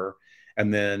camper.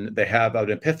 And then they have an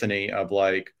epiphany of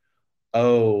like,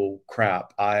 oh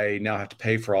crap, I now have to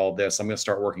pay for all this. I'm going to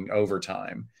start working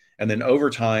overtime. And then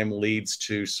overtime leads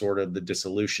to sort of the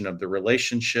dissolution of the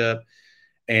relationship.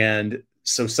 And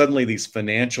so suddenly these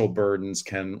financial burdens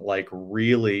can like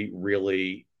really,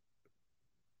 really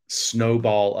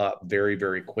snowball up very,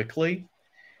 very quickly,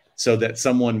 so that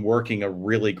someone working a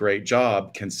really great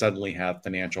job can suddenly have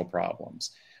financial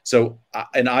problems. So,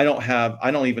 and I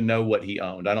don't even know what he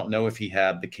owned. I don't know if he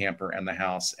had the camper and the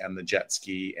house and the jet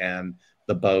ski and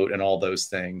the boat and all those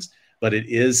things, but it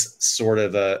is sort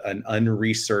of an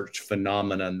unresearched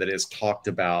phenomenon that is talked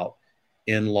about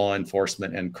in law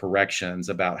enforcement and corrections,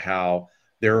 about how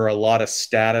there are a lot of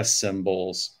status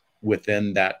symbols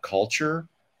within that culture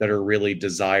that are really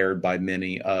desired by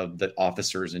many of the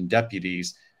officers and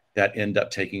deputies that end up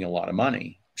taking a lot of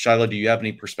money. Shiloh, do you have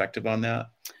any perspective on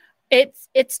that?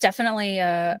 It's definitely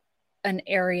an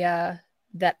area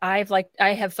that I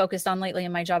have focused on lately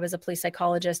in my job as a police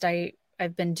psychologist.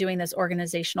 I've been doing this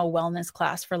organizational wellness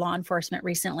class for law enforcement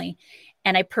recently,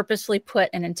 and I purposely put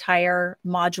an entire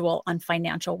module on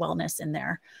financial wellness in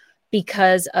there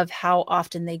because of how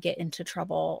often they get into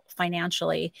trouble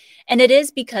financially. And it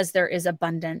is because there is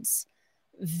abundance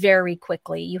very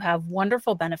quickly. You have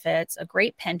wonderful benefits, a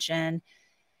great pension,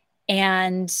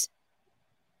 and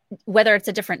whether it's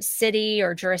a different city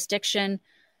or jurisdiction,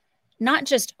 not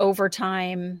just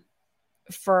overtime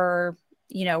for,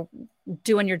 you know,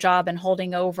 doing your job and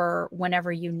holding over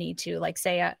whenever you need to. Like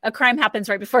say a crime happens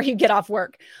right before you get off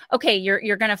work. Okay,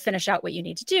 you're going to finish out what you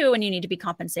need to do, and you need to be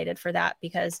compensated for that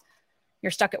because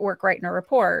you're stuck at work writing a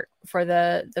report for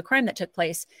the crime that took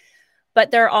place.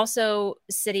 But there are also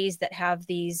cities that have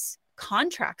these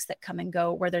contracts that come and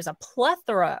go where there's a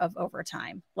plethora of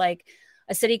overtime. Like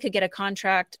a city could get a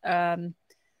contract to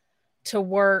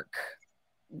work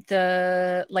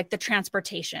the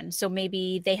transportation. So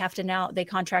maybe they have to now, they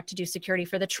contract to do security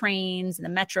for the trains and the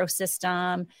metro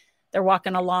system. They're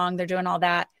walking along, they're doing all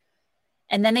that.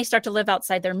 And then they start to live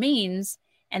outside their means.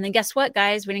 And then guess what,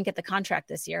 guys? We didn't get the contract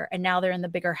this year. And now they're in the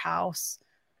bigger house.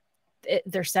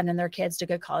 They're sending their kids to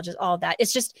good colleges, all that.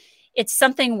 It's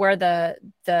something where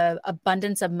the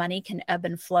abundance of money can ebb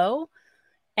and flow.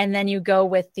 And then you go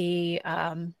with the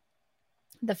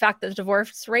fact that the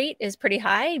divorce rate is pretty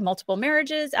high, multiple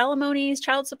marriages, alimonies,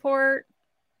 child support.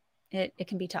 It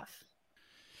can be tough.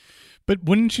 But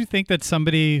wouldn't you think that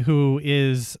somebody who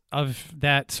is of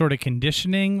that sort of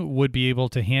conditioning would be able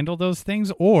to handle those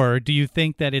things? Or do you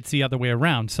think that it's the other way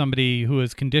around? Somebody who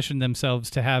has conditioned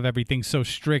themselves to have everything so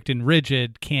strict and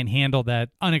rigid can't handle that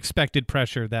unexpected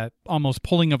pressure, that almost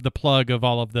pulling of the plug of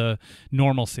all of the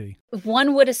normalcy?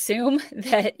 One would assume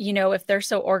that, if they're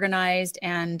so organized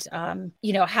and,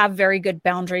 have very good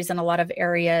boundaries in a lot of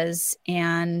areas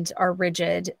and are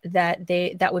rigid,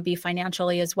 that would be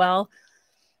financially as well.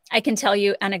 I can tell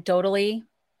you anecdotally,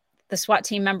 the SWAT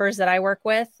team members that I work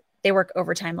with, they work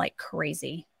overtime like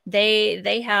crazy. They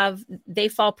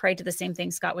fall prey to the same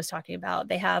thing Scott was talking about.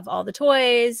 They have all the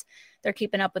toys, they're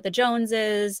keeping up with the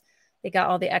Joneses, they got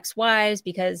all the ex-wives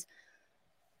because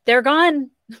they're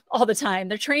gone all the time.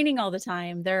 They're training all the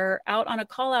time. They're out on a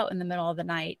call out in the middle of the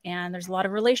night, and there's a lot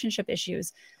of relationship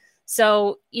issues.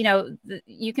 So,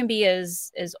 you can be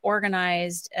as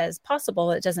organized as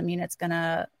possible. It doesn't mean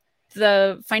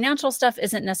the financial stuff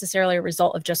isn't necessarily a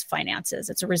result of just finances.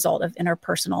 It's a result of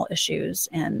interpersonal issues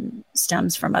and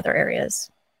stems from other areas.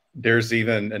 There's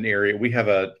even an area, we have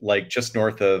just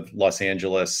north of Los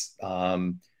Angeles,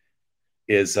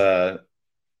 is an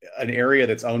area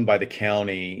that's owned by the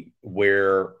county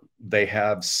where they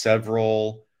have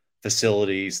several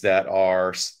facilities that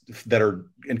are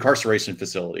incarceration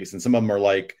facilities. And some of them are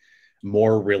like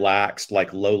more relaxed,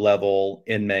 like low-level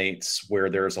inmates where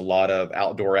there's a lot of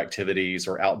outdoor activities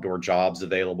or outdoor jobs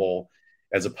available,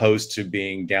 as opposed to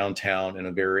being downtown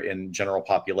in general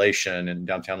population in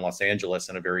downtown Los Angeles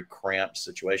in a very cramped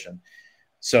situation.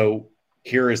 So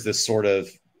here is this sort of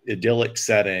idyllic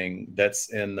setting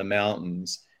that's in the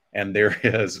mountains, and there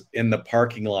is, in the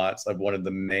parking lots of one of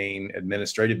the main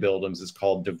administrative buildings, is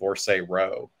called Divorcee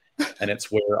Row, and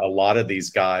it's where a lot of these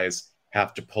guys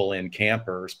have to pull in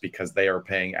campers because they are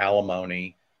paying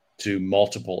alimony to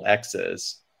multiple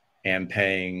exes and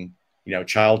paying,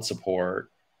 child support,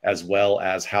 as well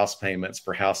as house payments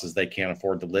for houses they can't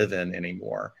afford to live in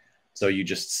anymore. So you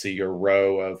just see a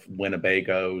row of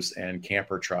Winnebagos and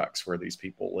camper trucks where these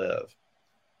people live.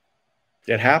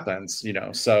 It happens,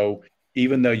 so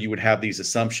even though you would have these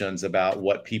assumptions about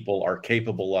what people are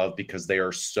capable of because they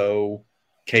are so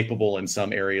capable in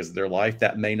some areas of their life,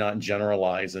 that may not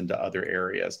generalize into other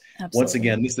areas. Absolutely. Once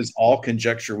again, this is all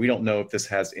conjecture. We don't know if this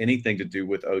has anything to do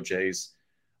with OJ's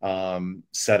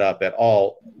setup at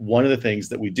all. One of the things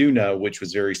that we do know, which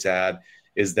was very sad,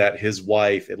 is that his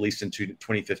wife, at least in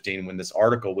 2015, when this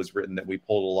article was written that we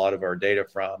pulled a lot of our data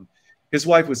from, his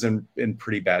wife was in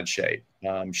pretty bad shape.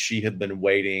 She had been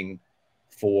waiting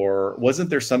wasn't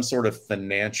there some sort of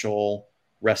financial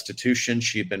restitution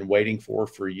she had been waiting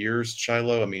for years,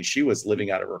 Shiloh? I mean, she was living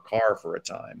out of her car for a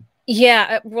time.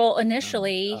 Yeah. Well,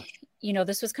 initially,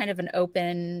 this was kind of an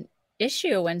open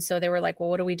issue. And so they were like, well,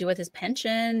 what do we do with his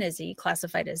pension? Is he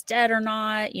classified as dead or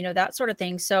not? That sort of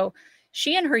thing. So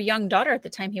she and her young daughter at the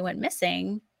time he went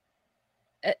missing,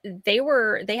 they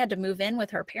had to move in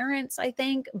with her parents, I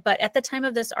think. But at the time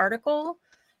of this article,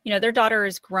 their daughter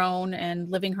is grown and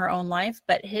living her own life,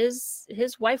 but his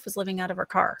wife was living out of her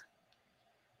car.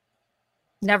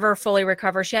 Never fully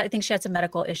recovered. I think she had some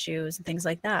medical issues and things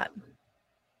like that.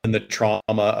 And the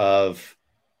trauma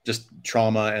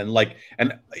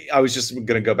and I was just going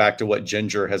to go back to what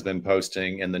Ginger has been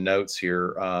posting in the notes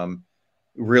here.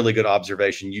 Really good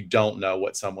observation. You don't know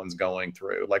what someone's going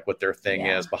through, like what their thing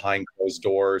is behind closed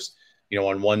doors.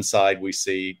 On one side we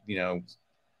see,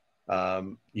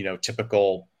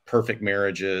 typical perfect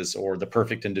marriages or the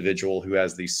perfect individual who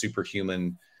has these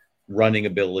superhuman running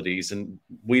abilities, and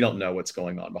we don't know what's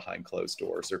going on behind closed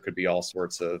doors. There could be all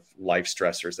sorts of life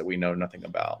stressors that we know nothing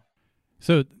about.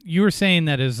 So you were saying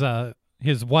that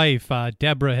his wife,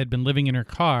 Deborah, had been living in her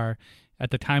car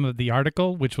at the time of the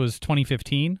article, which was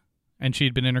 2015, and she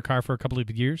had been in her car for a couple of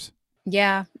years?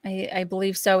 Yeah, I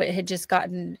believe so. It had just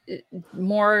gotten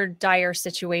more dire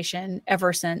situation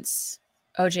ever since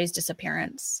OJ's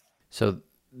disappearance. So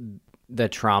the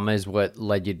trauma is what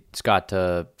led you, Scott,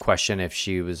 to question if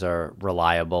she was a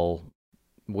reliable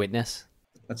witness?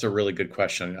 That's a really good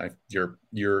question.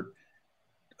 You're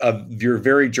you're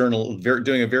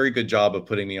doing a very good job of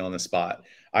putting me on the spot.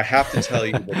 I have to tell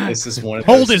you that this is one of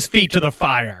hold his feet to the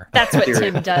fire. That's what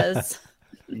Tim does.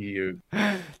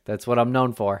 That's what I'm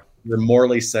known for. You're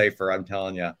morally safer, I'm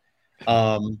telling you.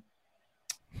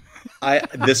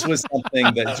 This was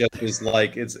something that just was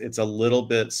like, it's a little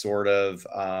bit sort of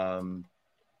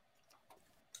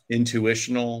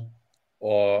intuitional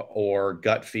or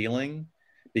gut feeling,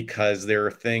 because there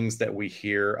are things that we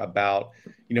hear about,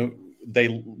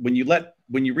 when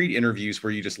you read interviews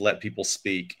where you just let people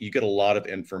speak, you get a lot of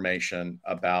information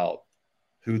about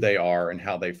who they are and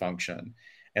how they function.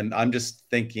 And I'm just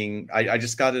thinking, I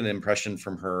just got an impression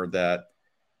from her that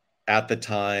at the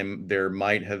time there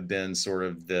might have been sort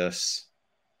of this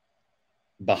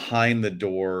behind the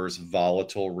doors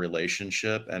volatile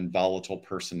relationship and volatile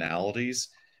personalities,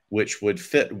 which would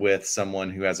fit with someone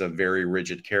who has a very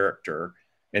rigid character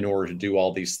in order to do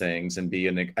all these things and be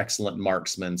an excellent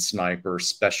marksman, sniper,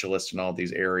 specialist in all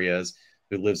these areas,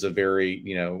 who lives a very,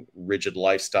 rigid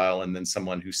lifestyle. And then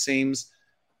someone who seems,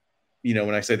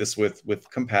 when I say this with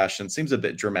compassion, seems a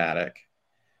bit dramatic.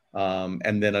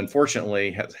 And then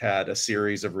unfortunately has had a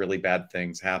series of really bad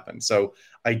things happen. So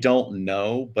I don't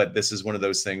know, but this is one of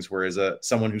those things where as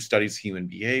someone who studies human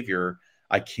behavior,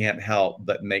 I can't help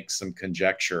but make some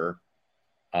conjecture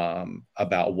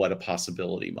about what a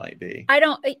possibility might be. I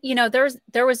don't,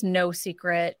 there was no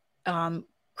secret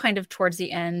kind of towards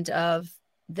the end of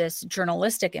this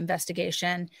journalistic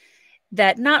investigation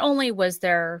that not only was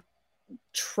there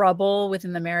trouble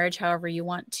within the marriage, however you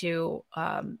want to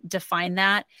define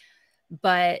that,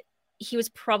 but he was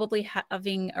probably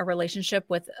having a relationship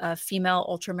with a female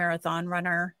ultramarathon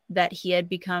runner that he had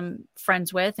become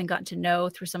friends with and gotten to know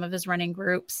through some of his running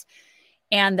groups.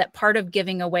 And that part of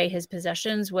giving away his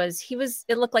possessions was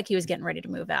it looked like he was getting ready to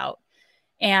move out.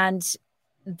 And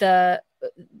the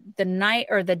night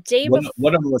or the day before,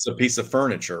 one of them was a piece of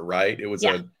furniture, right? It was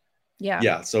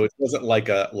yeah. So it wasn't like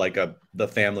the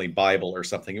family Bible or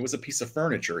something. It was a piece of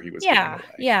furniture he was giving away.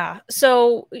 Yeah.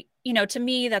 So, to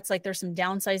me, that's like, there's some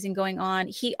downsizing going on.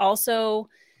 He also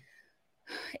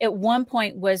at one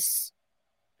point was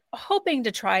hoping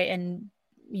to try and,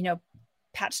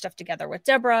 patch stuff together with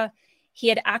Deborah. He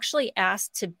had actually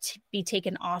asked to be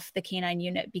taken off the canine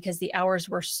unit because the hours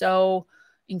were so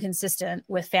inconsistent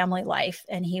with family life.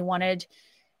 And he wanted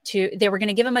they were going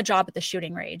to give him a job at the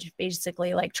shooting range,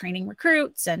 basically like training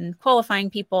recruits and qualifying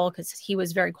people, because he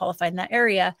was very qualified in that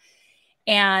area.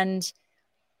 And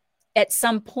at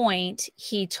some point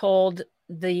he told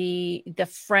the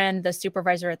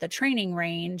supervisor at the training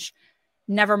range,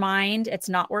 never mind, it's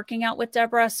not working out with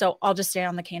Deborah, so I'll just stay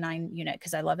on the canine unit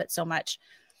because I love it so much.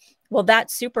 Well, that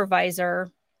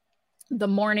supervisor, the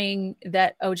morning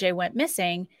that OJ went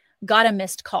missing, got a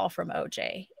missed call from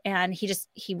OJ, and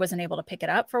he wasn't able to pick it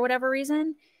up for whatever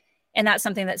reason. And that's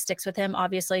something that sticks with him,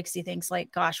 obviously, because he thinks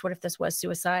like, gosh, what if this was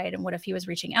suicide? And what if he was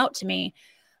reaching out to me?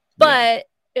 But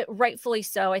rightfully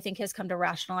so, I think has come to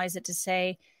rationalize it to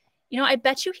say, I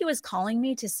bet you he was calling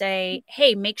me to say,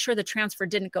 hey, make sure the transfer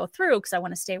didn't go through because I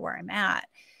want to stay where I'm at.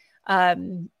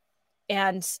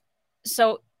 And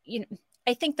so,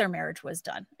 I think their marriage was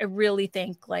done. I really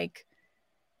think like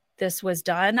this was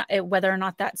done. Whether or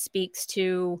not that speaks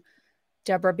to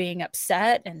Deborah being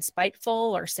upset and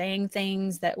spiteful or saying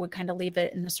things that would kind of leave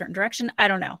it in a certain direction, I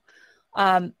don't know.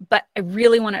 But I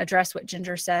really want to address what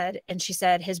Ginger said. And she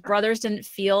said his brothers didn't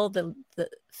feel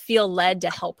feel led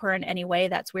to help her in any way.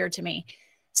 That's weird to me.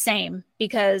 Same,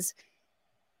 because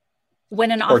when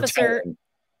an officer,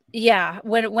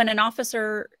 when an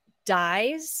officer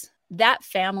dies, that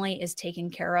family is taken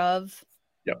care of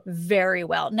very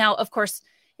well. Now, of course,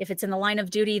 if it's in the line of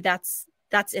duty, that's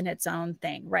in its own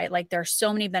thing, right? Like there are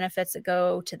so many benefits that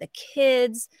go to the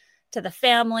kids, to the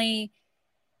family.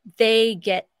 They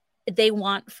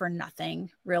want for nothing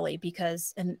really,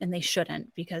 because, and they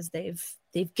shouldn't, because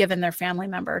they've given their family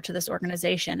member to this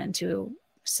organization and to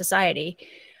society.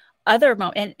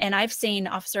 And I've seen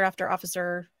officer after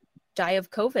officer die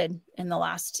of COVID in the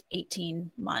last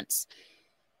 18 months.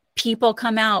 People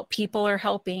come out, people are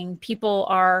helping,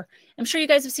 I'm sure you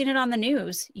guys have seen it on the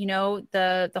news.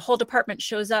 The whole department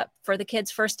shows up for the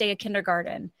kids' first day of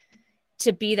kindergarten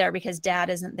to be there because dad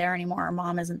isn't there anymore or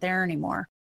mom isn't there anymore.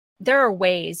 There are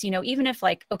ways, even if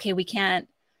like, okay,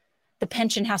 the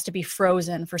pension has to be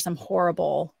frozen for some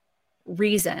horrible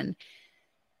reason.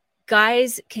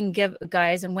 Guys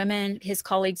and women, his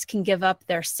colleagues can give up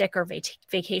their sick or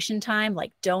vacation time,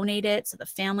 like donate it so the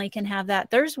family can have that.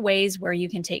 There's ways where you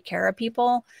can take care of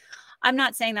people. I'm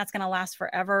not saying that's going to last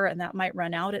forever and that might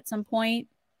run out at some point,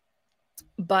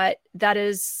 but that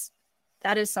is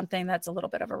something that's a little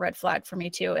bit of a red flag for me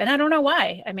too. And I don't know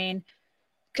why. I mean,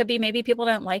 Could be maybe people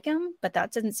don't like him, but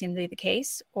that didn't seem to be the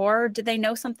case. Or did they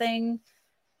know something,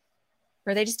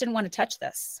 or they just didn't want to touch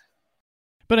this?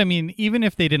 But I mean, even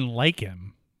if they didn't like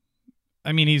him,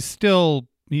 I mean, he's still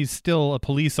a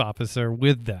police officer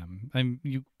with them.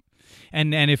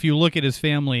 And if you look at his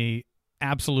family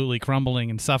absolutely crumbling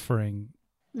and suffering,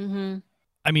 mm-hmm.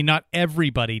 I mean, not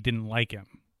everybody didn't like him.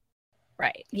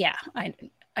 Right. Yeah.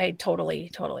 I totally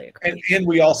agree. And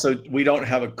we don't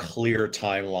have a clear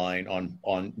timeline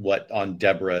on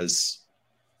Deborah's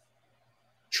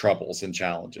troubles and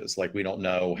challenges. Like, we don't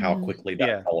know how quickly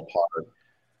that fell apart.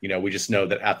 You know, we just know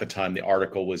that at the time the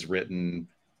article was written,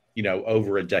 you know,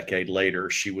 over a decade later,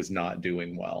 she was not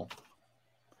doing well.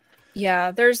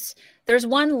 Yeah, there's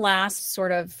one last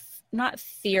sort of, not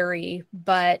theory,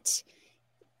 but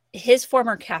his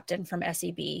former captain from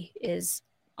SEB is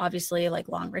obviously like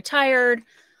long retired,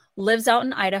 lives out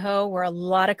in Idaho where a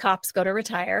lot of cops go to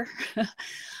retire.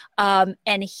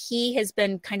 And he has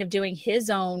been kind of doing his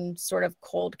own sort of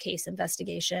cold case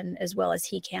investigation as well as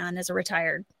he can as a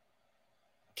retired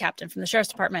captain from the sheriff's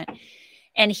department.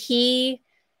 And he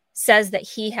says that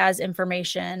he has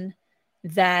information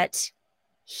that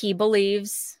he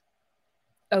believes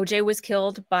OJ was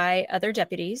killed by other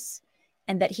deputies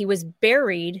and that he was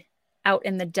buried out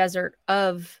in the desert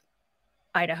of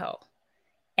Idaho.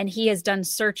 And he has done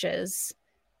searches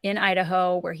in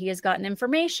Idaho where he has gotten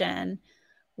information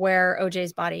where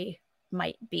OJ's body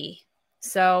might be.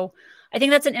 So I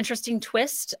think that's an interesting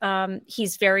twist.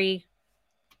 He's very,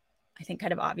 I think,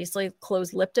 kind of obviously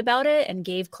closed-lipped about it and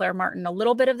gave Claire Martin a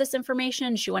little bit of this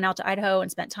information. She went out to Idaho and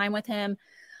spent time with him.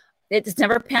 It's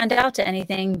never panned out to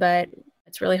anything, but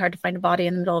it's really hard to find a body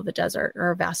in the middle of the desert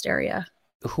or a vast area.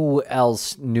 Who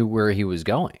else knew where he was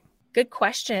going? Good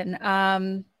question.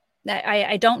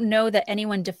 I don't know that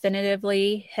anyone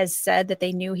definitively has said that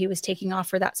they knew he was taking off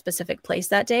for that specific place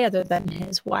that day other than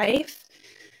his wife.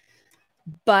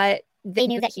 But they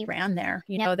knew that he ran there.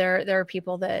 You know, there are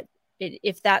people that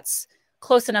if that's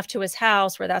close enough to his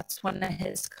house where that's one of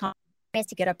his ways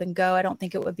to get up and go, I don't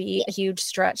think it would be a huge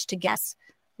stretch to guess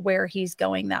where he's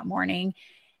going that morning,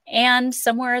 and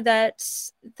somewhere that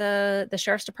the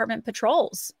sheriff's department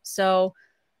patrols. So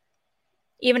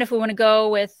even if we want to go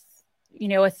with, you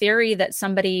know, a theory that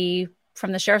somebody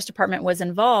from the sheriff's department was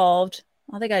involved,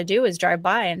 all they got to do is drive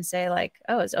by and say like,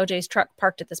 oh, is OJ's truck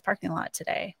parked at this parking lot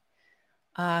today?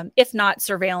 If not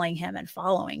surveilling him and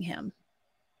following him.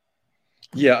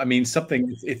 Yeah, I mean,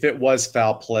 something, if it was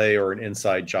foul play or an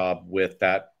inside job with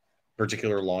that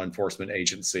particular law enforcement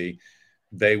agency,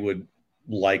 they would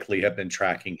likely have been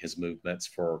tracking his movements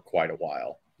for quite a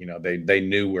while. You know, they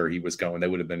knew where he was going. They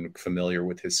would have been familiar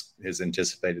with his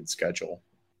anticipated schedule.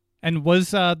 And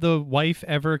was the wife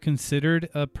ever considered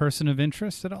a person of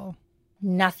interest at all?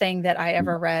 Nothing that I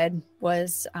ever read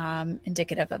was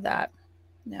indicative of that.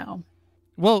 No.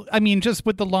 Well, I mean, just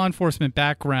with the law enforcement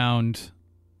background,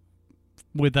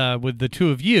 with the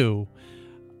two of you,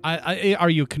 are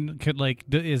you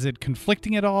is it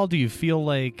conflicting at all? Do you feel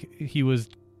like he was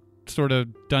sort of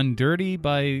done dirty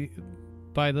by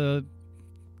the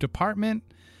department,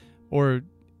 or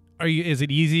is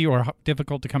it easy or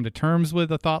difficult to come to terms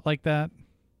with a thought like that?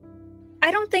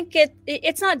 I don't think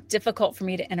it's not difficult for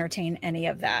me to entertain any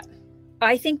of that.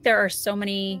 I think there are so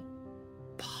many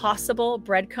possible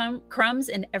breadcrumbs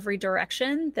in every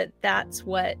direction that's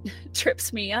what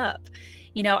trips me up.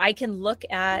 You know, I can look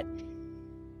at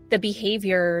the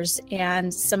behaviors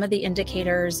and some of the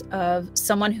indicators of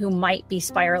someone who might be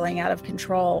spiraling out of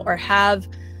control or have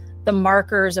the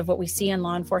markers of what we see in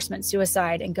law enforcement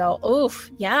suicide and go, oof,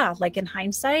 yeah, like in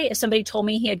hindsight, if somebody told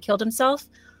me he had killed himself,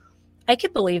 I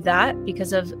could believe that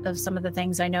because of some of the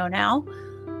things I know now.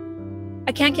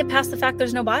 I can't get past the fact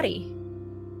there's no body.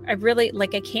 I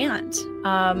can't.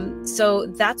 So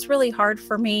that's really hard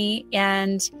for me.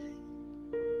 And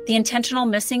the intentional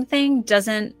missing thing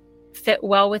doesn't fit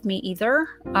well with me either.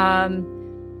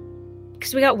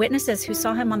 Because we got witnesses who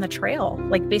saw him on the trail,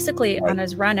 like basically on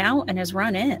his run out and his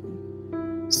run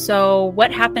in. So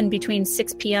what happened between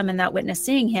 6 p.m. and that witness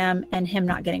seeing him and him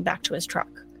not getting back to his truck?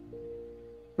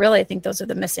 Really, I think those are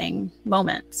the missing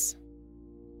moments.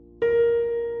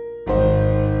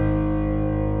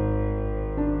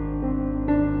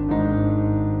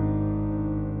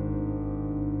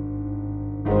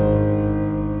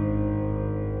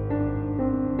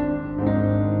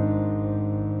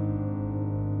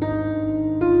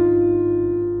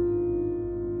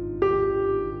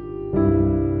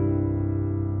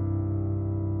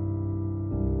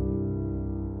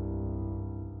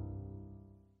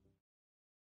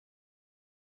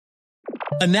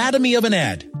 Anatomy of an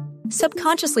ad.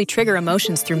 Subconsciously trigger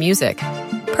emotions through music.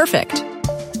 Perfect.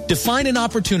 Define an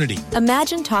opportunity.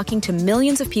 Imagine talking to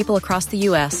millions of people across the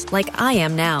U.S. like I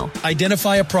am now.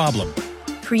 Identify a problem.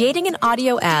 Creating an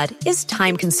audio ad is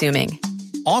time-consuming.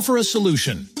 Offer a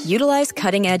solution. Utilize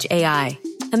cutting-edge AI.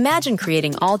 Imagine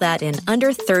creating all that in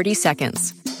under 30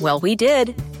 seconds. Well, we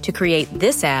did to create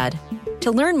this ad.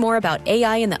 To learn more about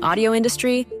AI in the audio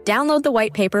industry, download the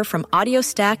white paper from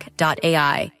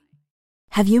audiostack.ai.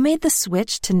 Have you made the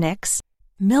switch to Knix?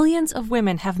 Millions of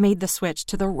women have made the switch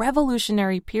to the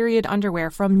revolutionary period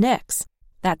underwear from Knix.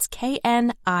 That's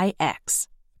Knix.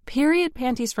 Period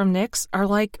panties from Knix are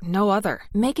like no other,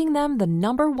 making them the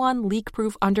 #1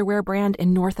 leak-proof underwear brand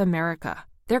in North America.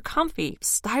 They're comfy,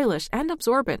 stylish, and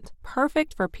absorbent,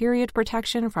 perfect for period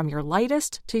protection from your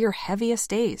lightest to your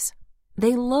heaviest days.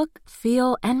 They look,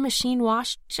 feel, and machine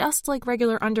wash just like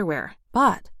regular underwear,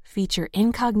 but feature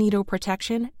incognito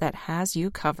protection that has you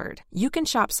covered. You can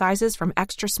shop sizes from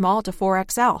extra small to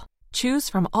 4XL. Choose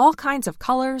from all kinds of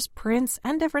colors, prints,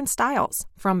 and different styles,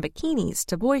 from bikinis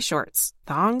to boy shorts,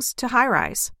 thongs to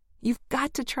high-rise. You've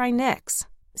got to try Knix.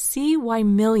 See why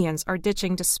millions are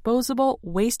ditching disposable,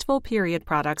 wasteful period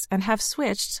products and have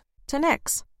switched to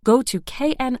Knix. Go to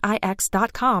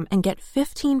knix.com and get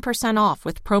 15% off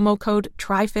with promo code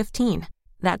TRY15.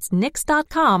 That's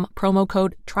knix.com, promo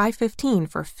code TRY15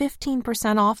 for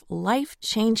 15% off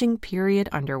life-changing period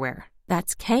underwear.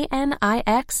 That's knix.com.